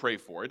things to pray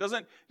for. It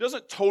doesn't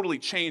totally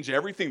change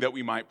everything that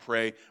we might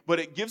pray,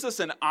 but it gives us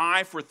an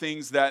eye for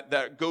things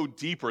that go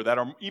deeper, that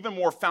are even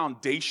more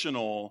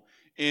foundational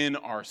in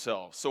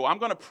ourselves. So I'm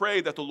going to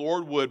pray that the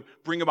Lord would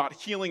bring about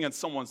healing in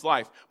someone's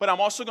life, but I'm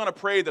also going to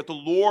pray that the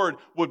Lord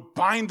would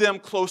bind them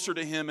closer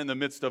to him in the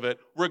midst of it,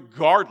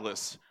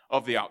 regardless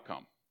of the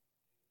outcome.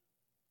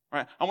 All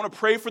right? I want to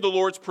pray for the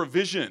Lord's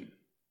provision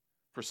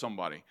for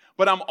somebody,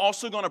 but I'm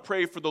also going to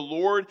pray for the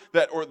Lord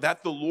that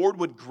the Lord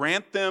would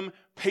grant them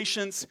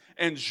patience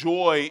and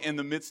joy in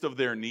the midst of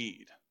their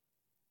need.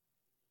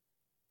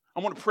 I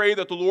want to pray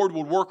that the Lord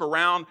would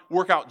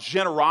work out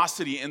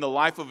generosity in the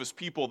life of his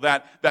people,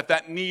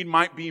 that need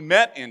might be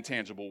met in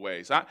tangible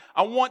ways.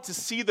 I want to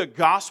see the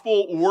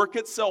gospel work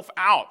itself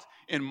out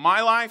in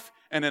my life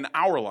and in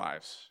our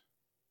lives.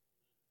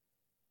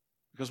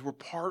 Because we're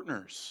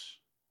partners.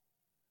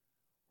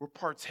 We're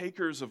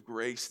partakers of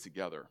grace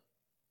together.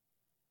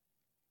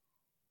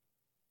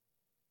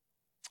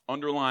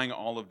 Underlying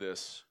all of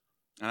this,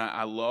 and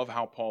I love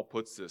how Paul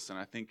puts this, and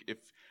I think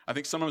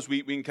sometimes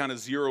we can kind of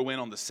zero in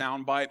on the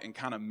soundbite and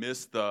kind of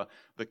miss the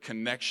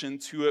connection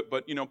to it.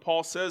 But,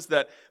 Paul says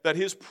that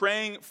his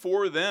praying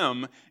for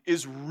them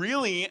is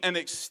really an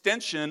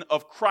extension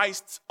of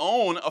Christ's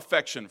own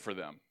affection for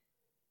them.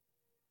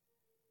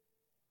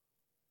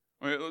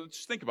 I mean, let's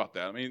just think about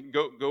that. I mean,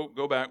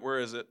 go back. Where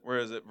is it?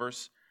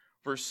 Verse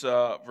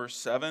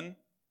 7?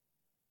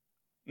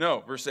 No,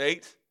 verse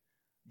 8.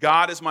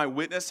 God is my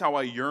witness how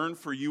I yearn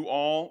for you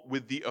all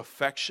with the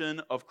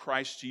affection of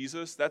Christ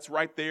Jesus. That's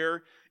right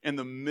there in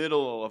the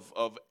middle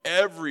of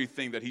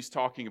everything that he's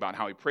talking about,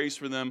 how he prays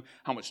for them,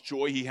 how much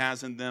joy he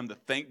has in them, the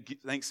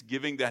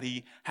thanksgiving that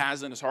he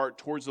has in his heart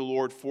towards the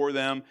Lord for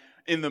them.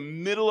 In the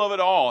middle of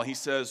it all, he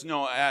says,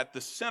 no, at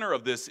the center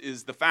of this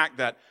is the fact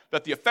that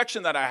the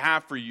affection that I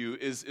have for you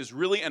is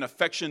really an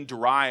affection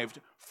derived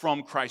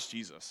from Christ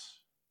Jesus.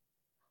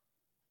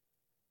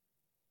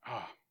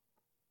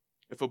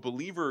 If a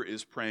believer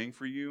is praying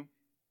for you,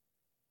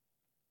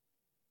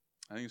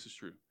 I think this is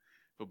true.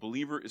 If a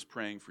believer is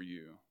praying for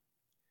you,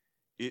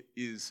 it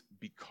is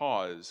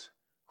because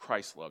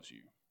Christ loves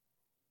you.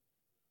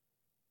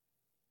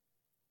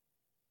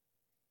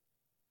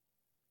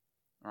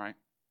 All right?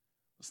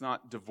 Let's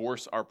not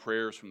divorce our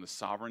prayers from the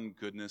sovereign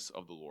goodness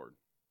of the Lord.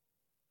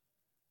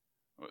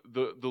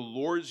 The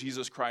Lord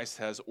Jesus Christ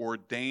has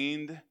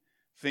ordained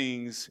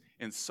things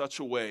in such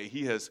a way,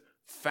 he has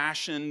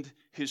fashioned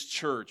his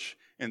church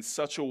in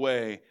such a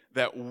way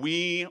that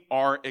we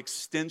are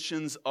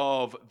extensions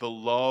of the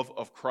love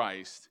of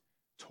Christ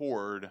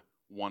toward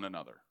one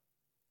another.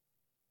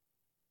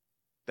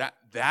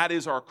 That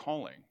is our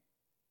calling.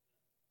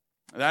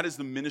 That is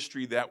the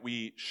ministry that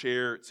we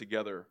share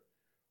together.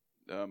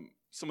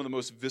 Some of the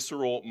most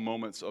visceral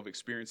moments of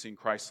experiencing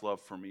Christ's love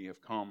for me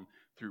have come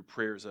through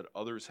prayers that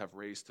others have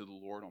raised to the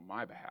Lord on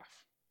my behalf.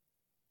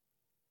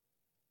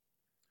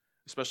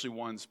 Especially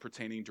ones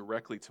pertaining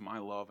directly to my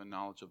love and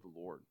knowledge of the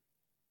Lord.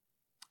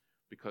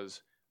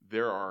 Because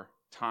there are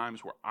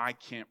times where I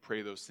can't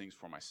pray those things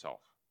for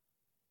myself.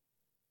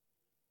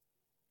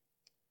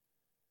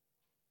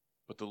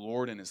 But the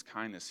Lord in his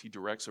kindness, he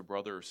directs a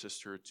brother or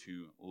sister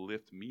to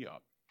lift me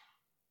up.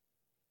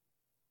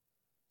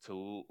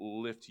 To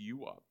lift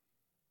you up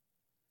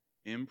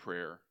in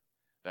prayer,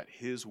 that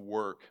his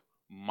work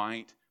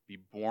might be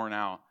borne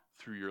out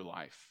through your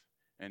life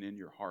and in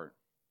your heart.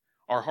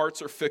 Our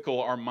hearts are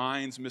fickle, our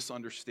minds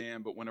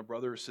misunderstand, but when a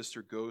brother or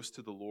sister goes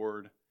to the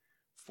Lord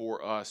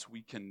for us,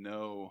 we can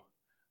know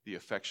the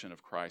affection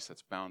of Christ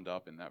that's bound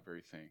up in that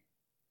very thing.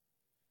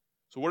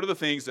 So what are the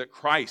things that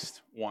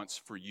Christ wants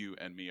for you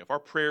and me? If our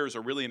prayers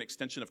are really an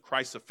extension of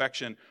Christ's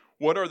affection,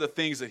 what are the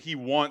things that he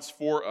wants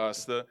for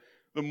us? The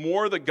the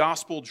more the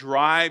gospel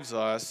drives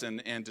us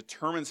and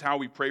determines how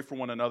we pray for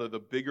one another, the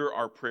bigger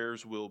our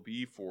prayers will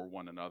be for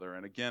one another.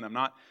 And again, I'm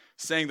not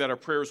saying that our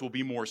prayers will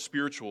be more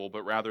spiritual,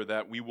 but rather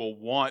that we will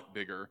want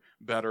bigger,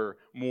 better,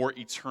 more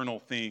eternal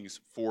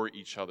things for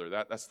each other.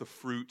 That's the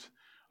fruit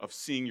of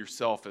seeing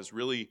yourself as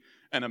really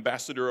an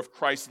ambassador of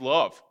Christ's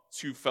love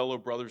to fellow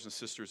brothers and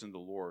sisters in the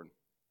Lord.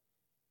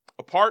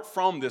 Apart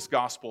from this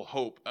gospel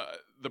hope,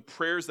 the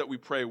prayers that we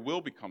pray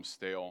will become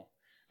stale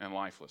and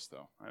lifeless,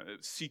 though.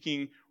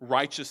 Seeking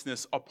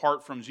righteousness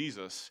apart from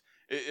Jesus,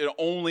 it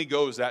only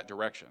goes that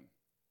direction.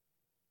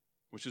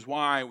 Which is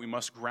why we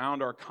must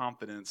ground our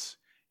confidence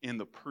in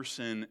the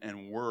person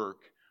and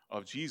work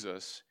of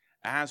Jesus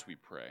as we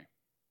pray,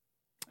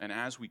 and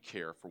as we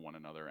care for one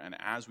another, and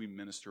as we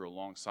minister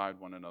alongside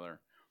one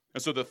another.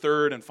 And so the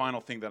third and final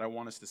thing that I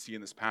want us to see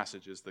in this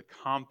passage is the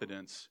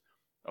confidence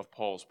of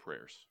Paul's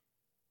prayers.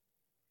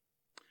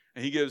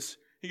 And he gives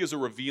a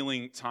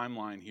revealing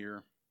timeline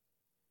here.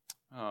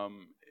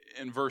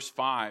 In verse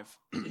 5,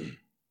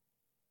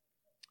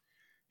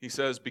 he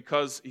says,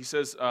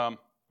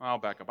 I'll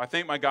back up. I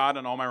thank my God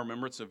in all my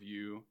remembrance of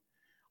you,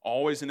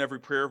 always in every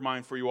prayer of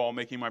mine for you all,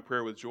 making my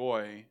prayer with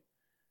joy,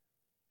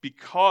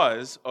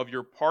 because of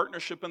your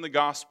partnership in the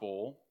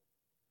gospel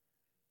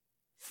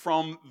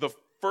from the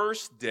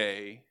first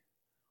day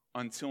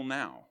until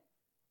now.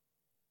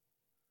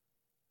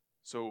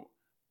 So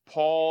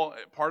Paul,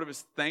 part of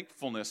his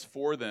thankfulness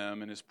for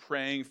them and his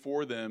praying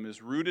for them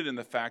is rooted in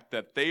the fact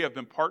that they have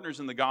been partners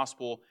in the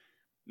gospel,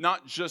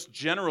 not just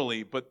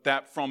generally, but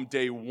that from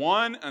day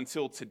one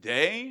until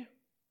today,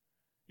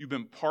 you've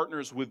been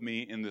partners with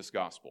me in this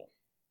gospel.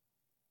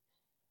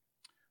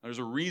 There's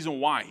a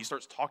reason why he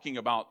starts talking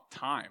about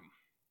time.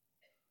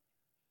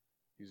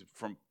 He's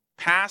from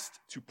past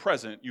to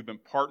present, you've been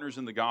partners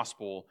in the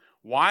gospel.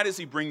 Why does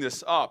he bring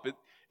this up?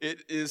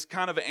 It is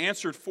kind of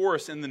answered for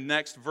us in the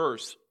next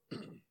verse.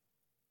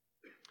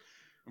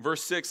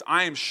 Verse 6,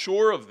 I am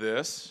sure of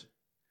this,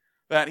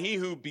 that he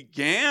who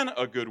began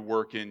a good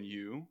work in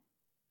you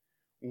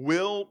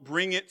will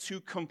bring it to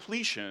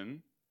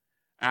completion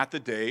at the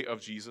day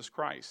of Jesus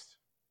Christ.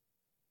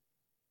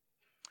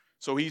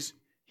 So he's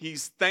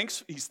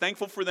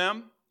thankful for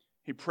them.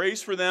 He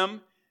prays for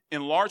them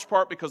in large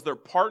part because they're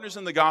partners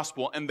in the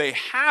gospel, and they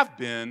have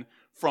been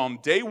from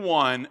day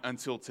one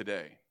until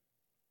today.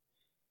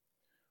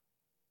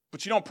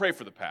 But you don't pray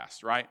for the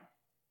past, right?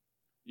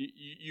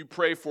 You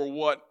pray for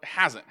what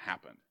hasn't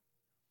happened.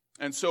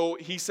 And so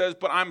he says,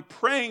 but I'm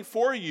praying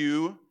for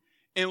you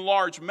in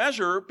large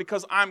measure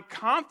because I'm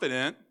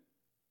confident,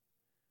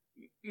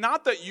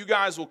 not that you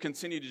guys will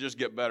continue to just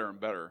get better and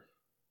better,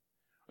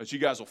 that you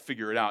guys will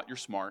figure it out, you're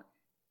smart,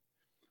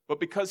 but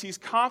because he's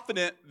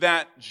confident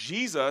that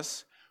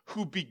Jesus,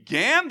 who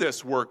began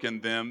this work in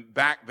them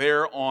back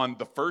there on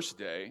the first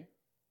day,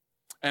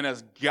 and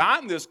has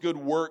gotten this good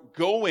work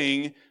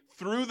going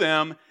through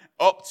them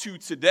up to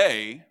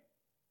today,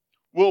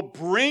 will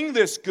bring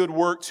this good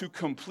work to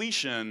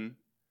completion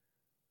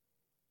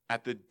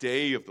at the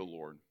day of the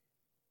Lord.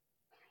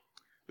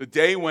 The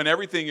day when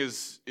everything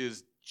is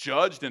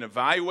judged and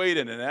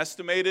evaluated and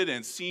estimated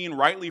and seen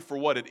rightly for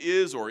what it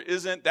is or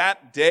isn't.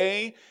 That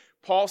day,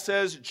 Paul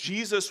says,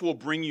 Jesus will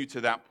bring you to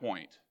that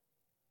point.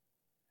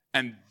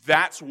 And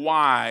that's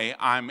why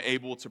I'm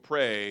able to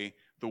pray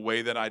the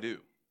way that I do.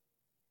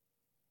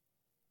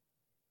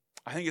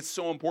 I think it's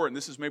so important.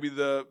 This is maybe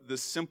the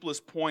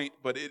simplest point,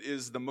 but it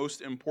is the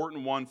most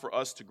important one for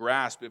us to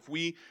grasp. If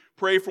we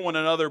pray for one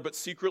another, but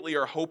secretly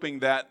are hoping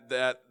that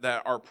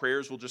our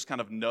prayers will just kind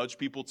of nudge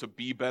people to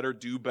be better,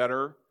 do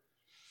better,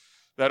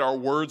 that our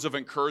words of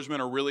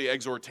encouragement are really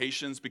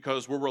exhortations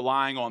because we're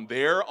relying on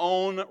their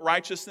own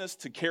righteousness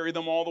to carry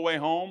them all the way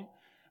home,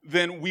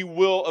 then we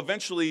will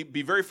eventually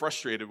be very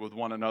frustrated with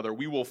one another.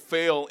 We will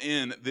fail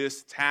in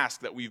this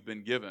task that we've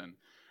been given.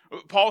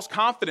 Paul's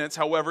confidence,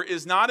 however,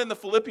 is not in the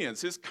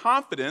Philippians. His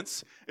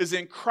confidence is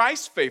in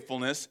Christ's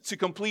faithfulness to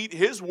complete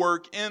his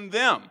work in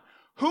them.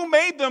 Who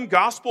made them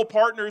gospel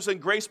partners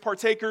and grace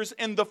partakers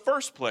in the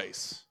first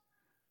place?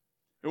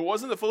 It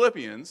wasn't the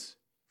Philippians.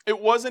 It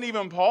wasn't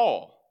even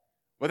Paul.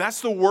 But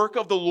that's the work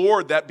of the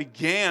Lord that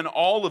began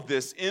all of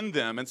this in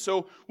them. And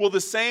so, will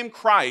the same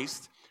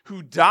Christ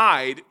who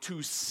died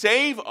to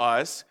save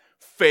us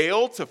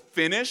fail to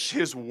finish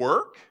his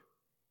work?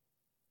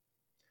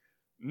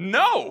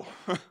 No.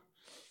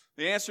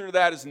 The answer to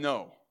that is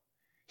no.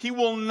 He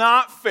will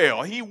not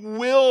fail. He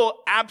will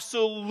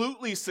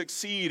absolutely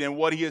succeed in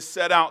what he has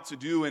set out to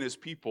do in his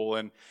people.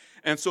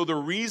 And so the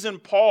reason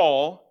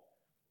Paul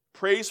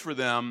prays for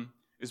them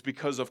is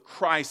because of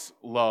Christ's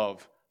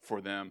love for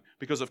them,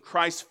 because of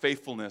Christ's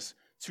faithfulness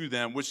to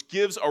them, which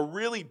gives a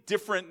really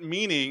different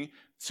meaning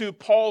to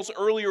Paul's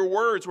earlier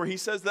words where he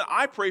says that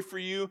I pray for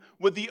you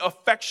with the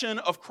affection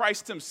of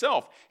Christ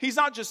himself. He's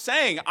not just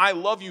saying, I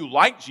love you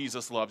like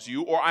Jesus loves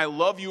you, or I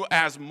love you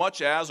as much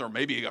as, or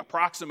maybe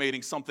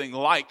approximating something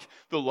like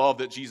the love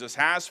that Jesus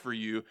has for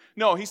you.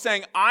 No, he's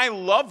saying, I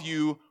love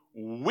you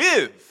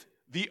with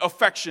the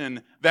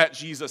affection that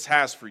Jesus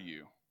has for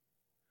you.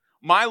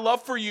 My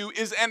love for you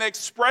is an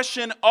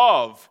expression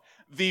of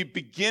the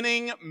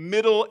beginning,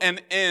 middle,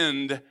 and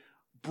end,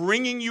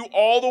 bringing you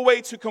all the way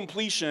to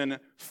completion,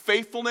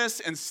 faithfulness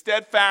and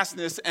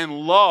steadfastness and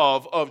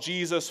love of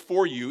Jesus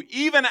for you,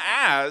 even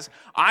as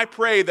I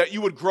pray that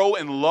you would grow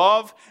in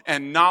love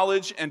and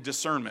knowledge and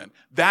discernment.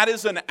 That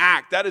is an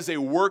act, that is a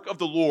work of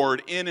the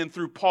Lord in and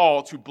through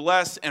Paul to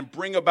bless and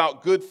bring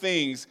about good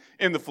things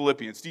in the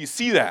Philippians. Do you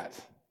see that?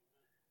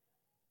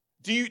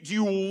 Do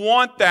you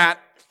want that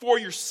for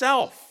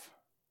yourself?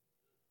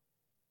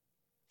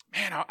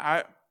 Man,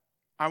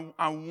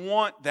 I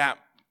want that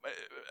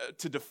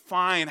to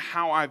define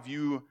how I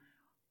view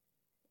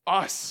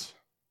us.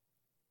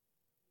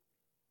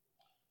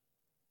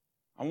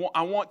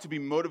 I want to be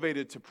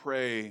motivated to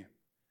pray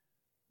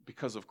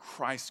because of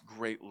Christ's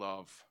great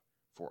love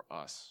for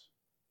us.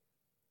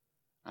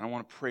 And I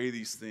want to pray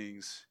these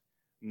things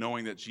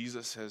knowing that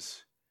Jesus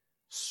has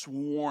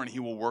sworn he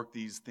will work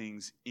these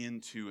things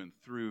into and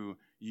through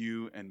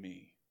you and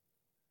me.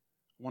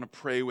 I want to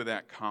pray with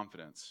that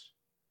confidence.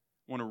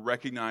 I want to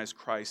recognize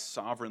Christ's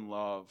sovereign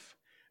love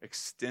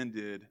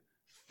extended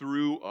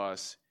through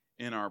us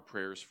in our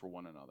prayers for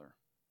one another.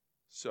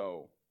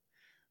 So,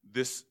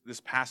 this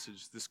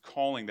passage, this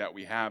calling that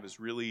we have is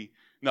really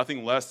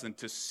nothing less than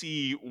to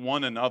see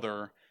one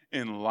another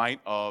in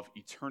light of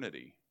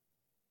eternity.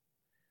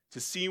 To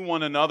see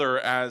one another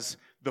as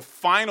the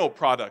final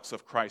products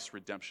of Christ's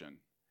redemption.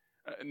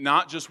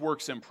 Not just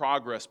works in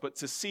progress, but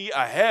to see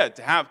ahead,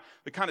 to have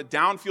the kind of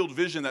downfield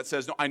vision that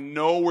says, no, I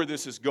know where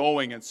this is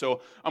going, and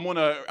so I'm going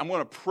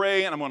to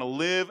pray, and I'm going to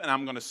live, and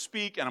I'm going to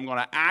speak, and I'm going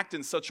to act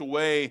in such a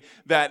way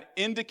that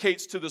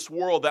indicates to this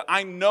world that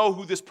I know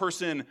who this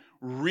person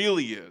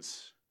really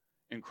is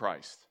in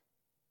Christ.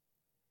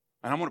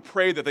 And I'm going to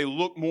pray that they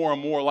look more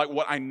and more like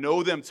what I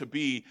know them to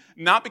be,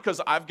 not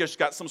because I've just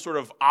got some sort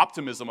of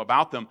optimism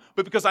about them,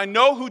 but because I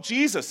know who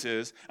Jesus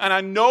is, and I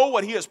know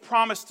what he has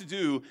promised to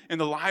do in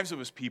the lives of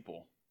his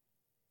people.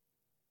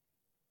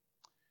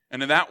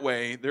 And in that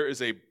way, there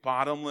is a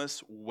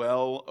bottomless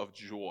well of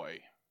joy,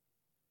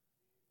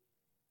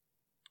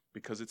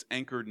 because it's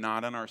anchored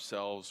not in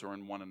ourselves or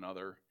in one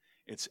another.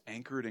 It's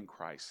anchored in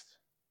Christ.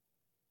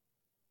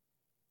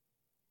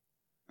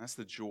 That's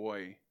the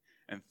joy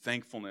and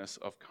thankfulness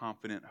of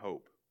confident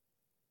hope.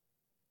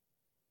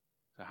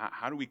 So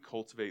how do we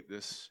cultivate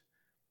this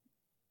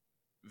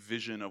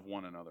vision of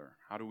one another?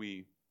 How do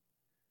we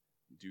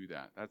do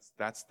that?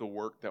 That's the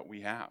work that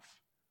we have,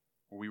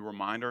 where we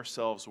remind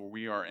ourselves, where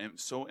we are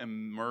so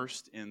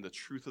immersed in the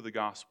truth of the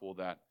gospel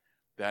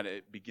that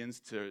it begins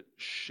to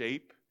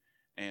shape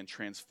and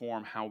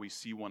transform how we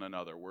see one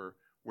another,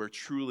 where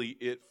truly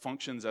it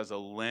functions as a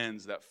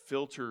lens that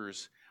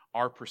filters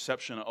our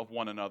perception of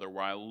one another,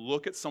 where I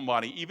look at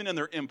somebody, even in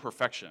their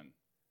imperfection,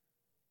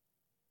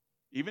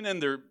 even in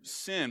their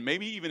sin,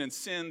 maybe even in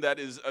sin that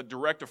is a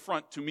direct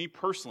affront to me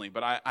personally,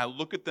 but I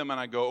look at them and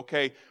I go,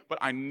 okay, but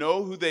I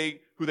know who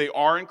they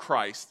are in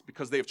Christ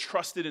because they have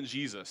trusted in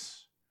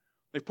Jesus.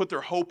 They've put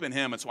their hope in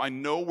him, and so I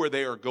know where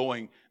they are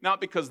going,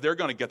 not because they're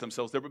going to get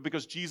themselves there, but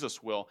because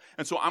Jesus will.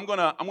 And so I'm going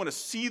to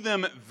see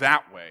them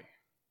that way,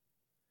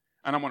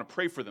 and I'm going to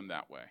pray for them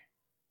that way,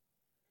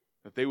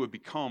 that they would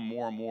become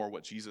more and more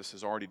what Jesus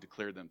has already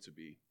declared them to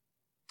be.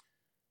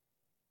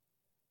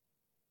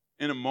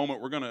 In a moment,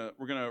 we're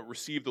gonna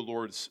receive the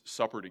Lord's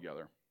Supper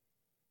together.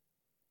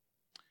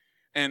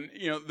 And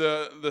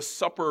the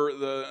supper,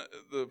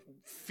 the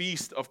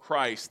feast of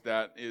Christ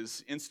that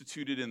is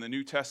instituted in the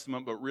New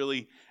Testament, but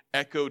really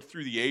echoed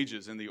through the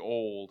ages in the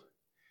Old,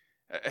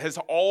 has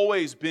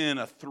always been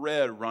a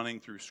thread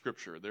running through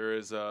Scripture.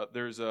 There's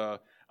a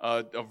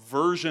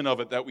version of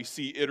it that we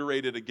see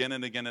iterated again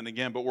and again and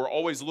again, but we're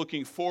always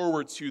looking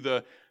forward to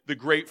the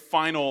great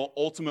final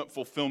ultimate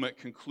fulfillment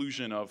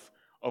conclusion of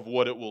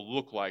what it will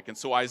look like. And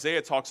so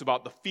Isaiah talks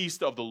about the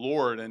feast of the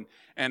Lord, and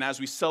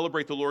as we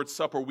celebrate the Lord's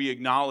Supper, we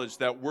acknowledge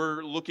that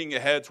we're looking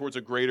ahead towards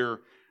a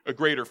greater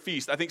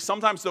feast. I think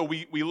sometimes, though,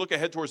 we look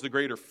ahead towards the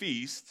greater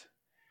feast,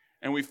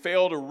 and we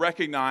fail to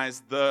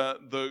recognize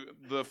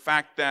the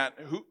fact that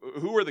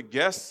who are the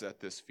guests at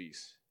this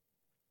feast?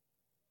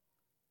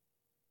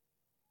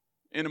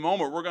 In a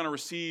moment, we're going to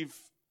receive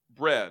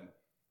bread.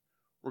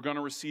 We're going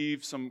to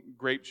receive some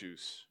grape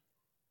juice.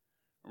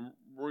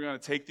 We're going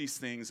to take these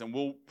things and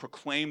we'll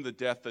proclaim the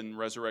death and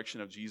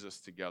resurrection of Jesus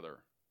together.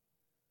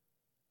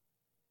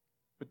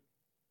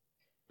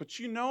 But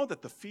you know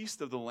that the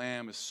Feast of the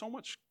Lamb is so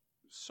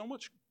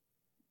much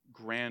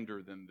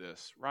grander than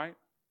this, right?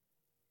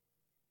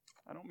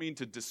 I don't mean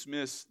to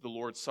dismiss the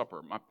Lord's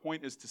Supper. My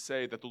point is to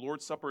say that the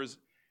Lord's Supper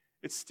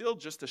it's still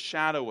just a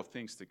shadow of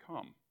things to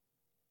come.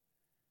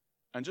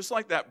 And just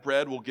like that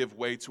bread will give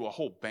way to a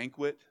whole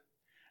banquet,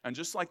 and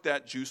just like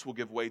that juice will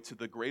give way to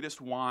the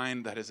greatest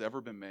wine that has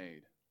ever been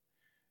made,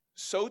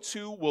 so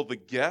too will the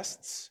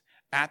guests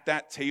at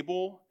that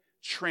table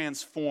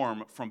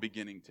transform from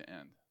beginning to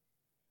end.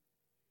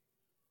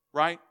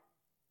 Right?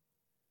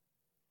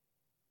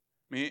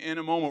 I mean, in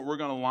a moment, we're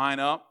going to line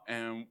up,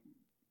 and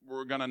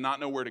we're going to not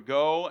know where to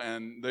go,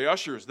 and the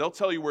ushers, they'll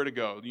tell you where to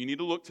go. You need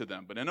to look to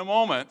them. But in a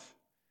moment,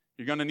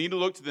 you're going to need to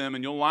look to them,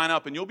 and you'll line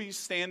up, and you'll be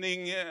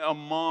standing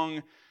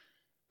among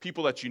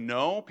People that you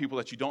know, people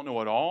that you don't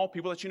know at all,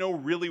 people that you know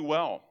really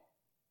well.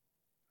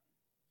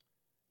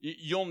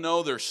 You'll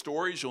know their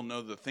stories. You'll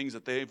know the things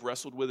that they've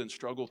wrestled with and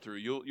struggled through.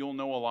 You'll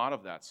know a lot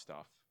of that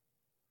stuff.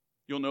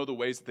 You'll know the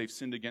ways that they've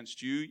sinned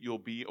against you. You'll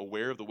be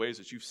aware of the ways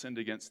that you've sinned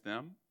against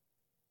them.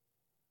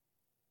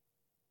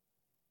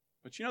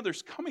 But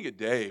there's coming a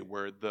day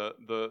where the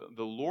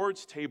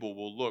Lord's table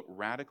will look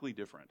radically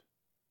different.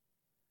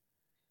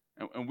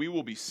 And we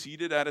will be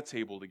seated at a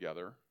table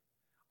together.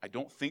 I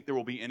don't think there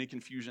will be any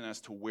confusion as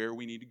to where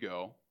we need to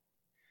go.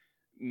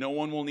 No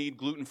one will need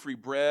gluten-free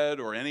bread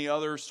or any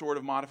other sort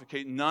of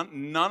modification.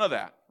 None of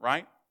that,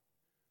 right?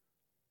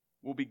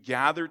 We'll be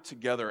gathered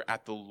together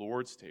at the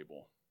Lord's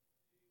table.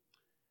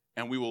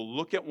 And we will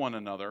look at one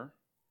another,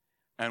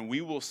 and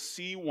we will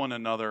see one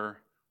another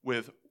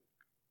with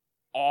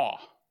awe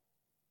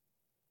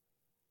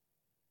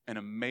and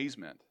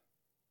amazement.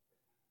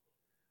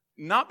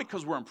 Not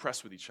because we're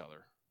impressed with each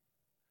other.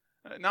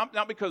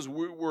 Not because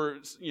we're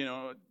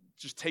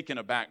just taken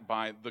aback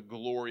by the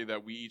glory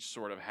that we each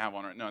sort of have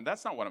on it. No,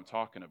 that's not what I'm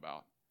talking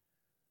about.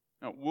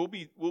 No, we'll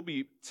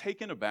be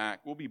taken aback.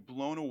 We'll be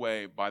blown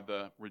away by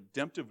the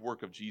redemptive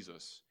work of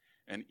Jesus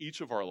in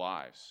each of our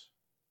lives.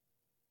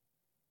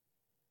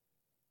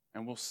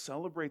 And we'll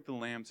celebrate the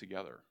Lamb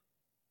together.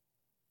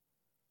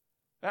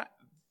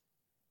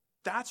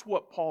 That's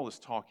what Paul is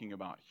talking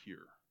about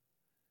here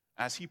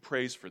as he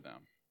prays for them.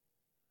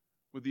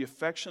 With the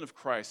affection of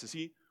Christ, as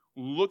he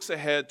looks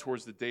ahead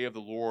towards the day of the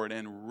Lord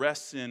and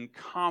rests in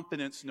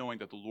confidence knowing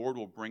that the Lord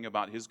will bring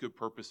about his good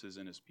purposes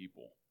in his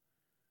people.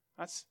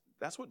 That's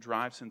what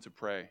drives him to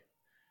pray.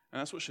 And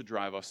that's what should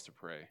drive us to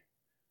pray.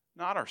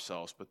 Not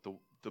ourselves, but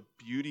the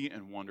beauty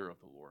and wonder of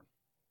the Lord.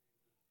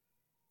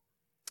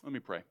 Let me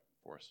pray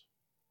for us.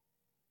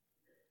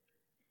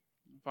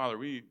 Father,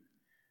 we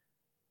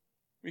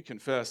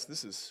confess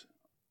these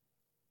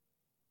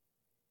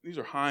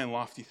are high and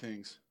lofty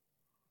things.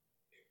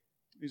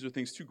 These are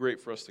things too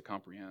great for us to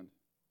comprehend.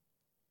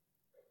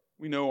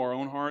 We know our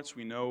own hearts,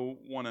 we know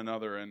one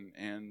another,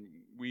 and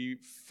we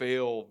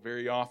fail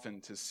very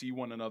often to see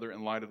one another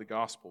in light of the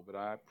gospel. But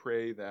I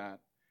pray that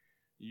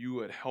you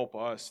would help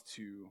us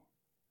to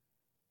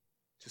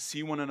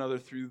see one another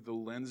through the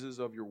lenses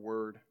of your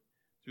word,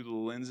 through the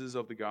lenses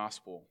of the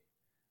gospel,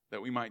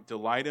 that we might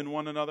delight in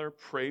one another,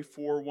 pray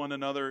for one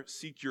another,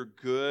 seek your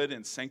good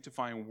and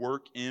sanctifying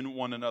work in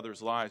one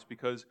another's lives,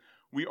 because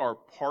we are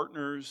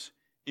partners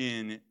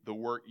in the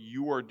work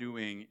you are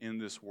doing in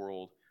this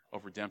world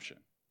of redemption.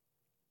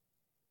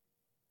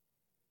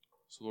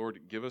 So, Lord,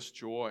 give us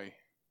joy.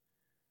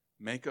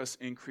 Make us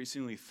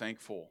increasingly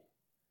thankful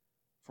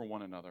for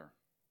one another.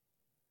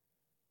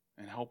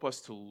 And help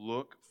us to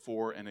look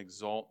for and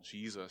exalt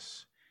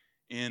Jesus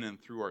in and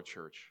through our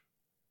church.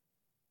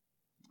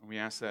 And we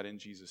ask that in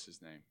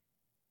Jesus' name.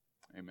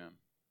 Amen.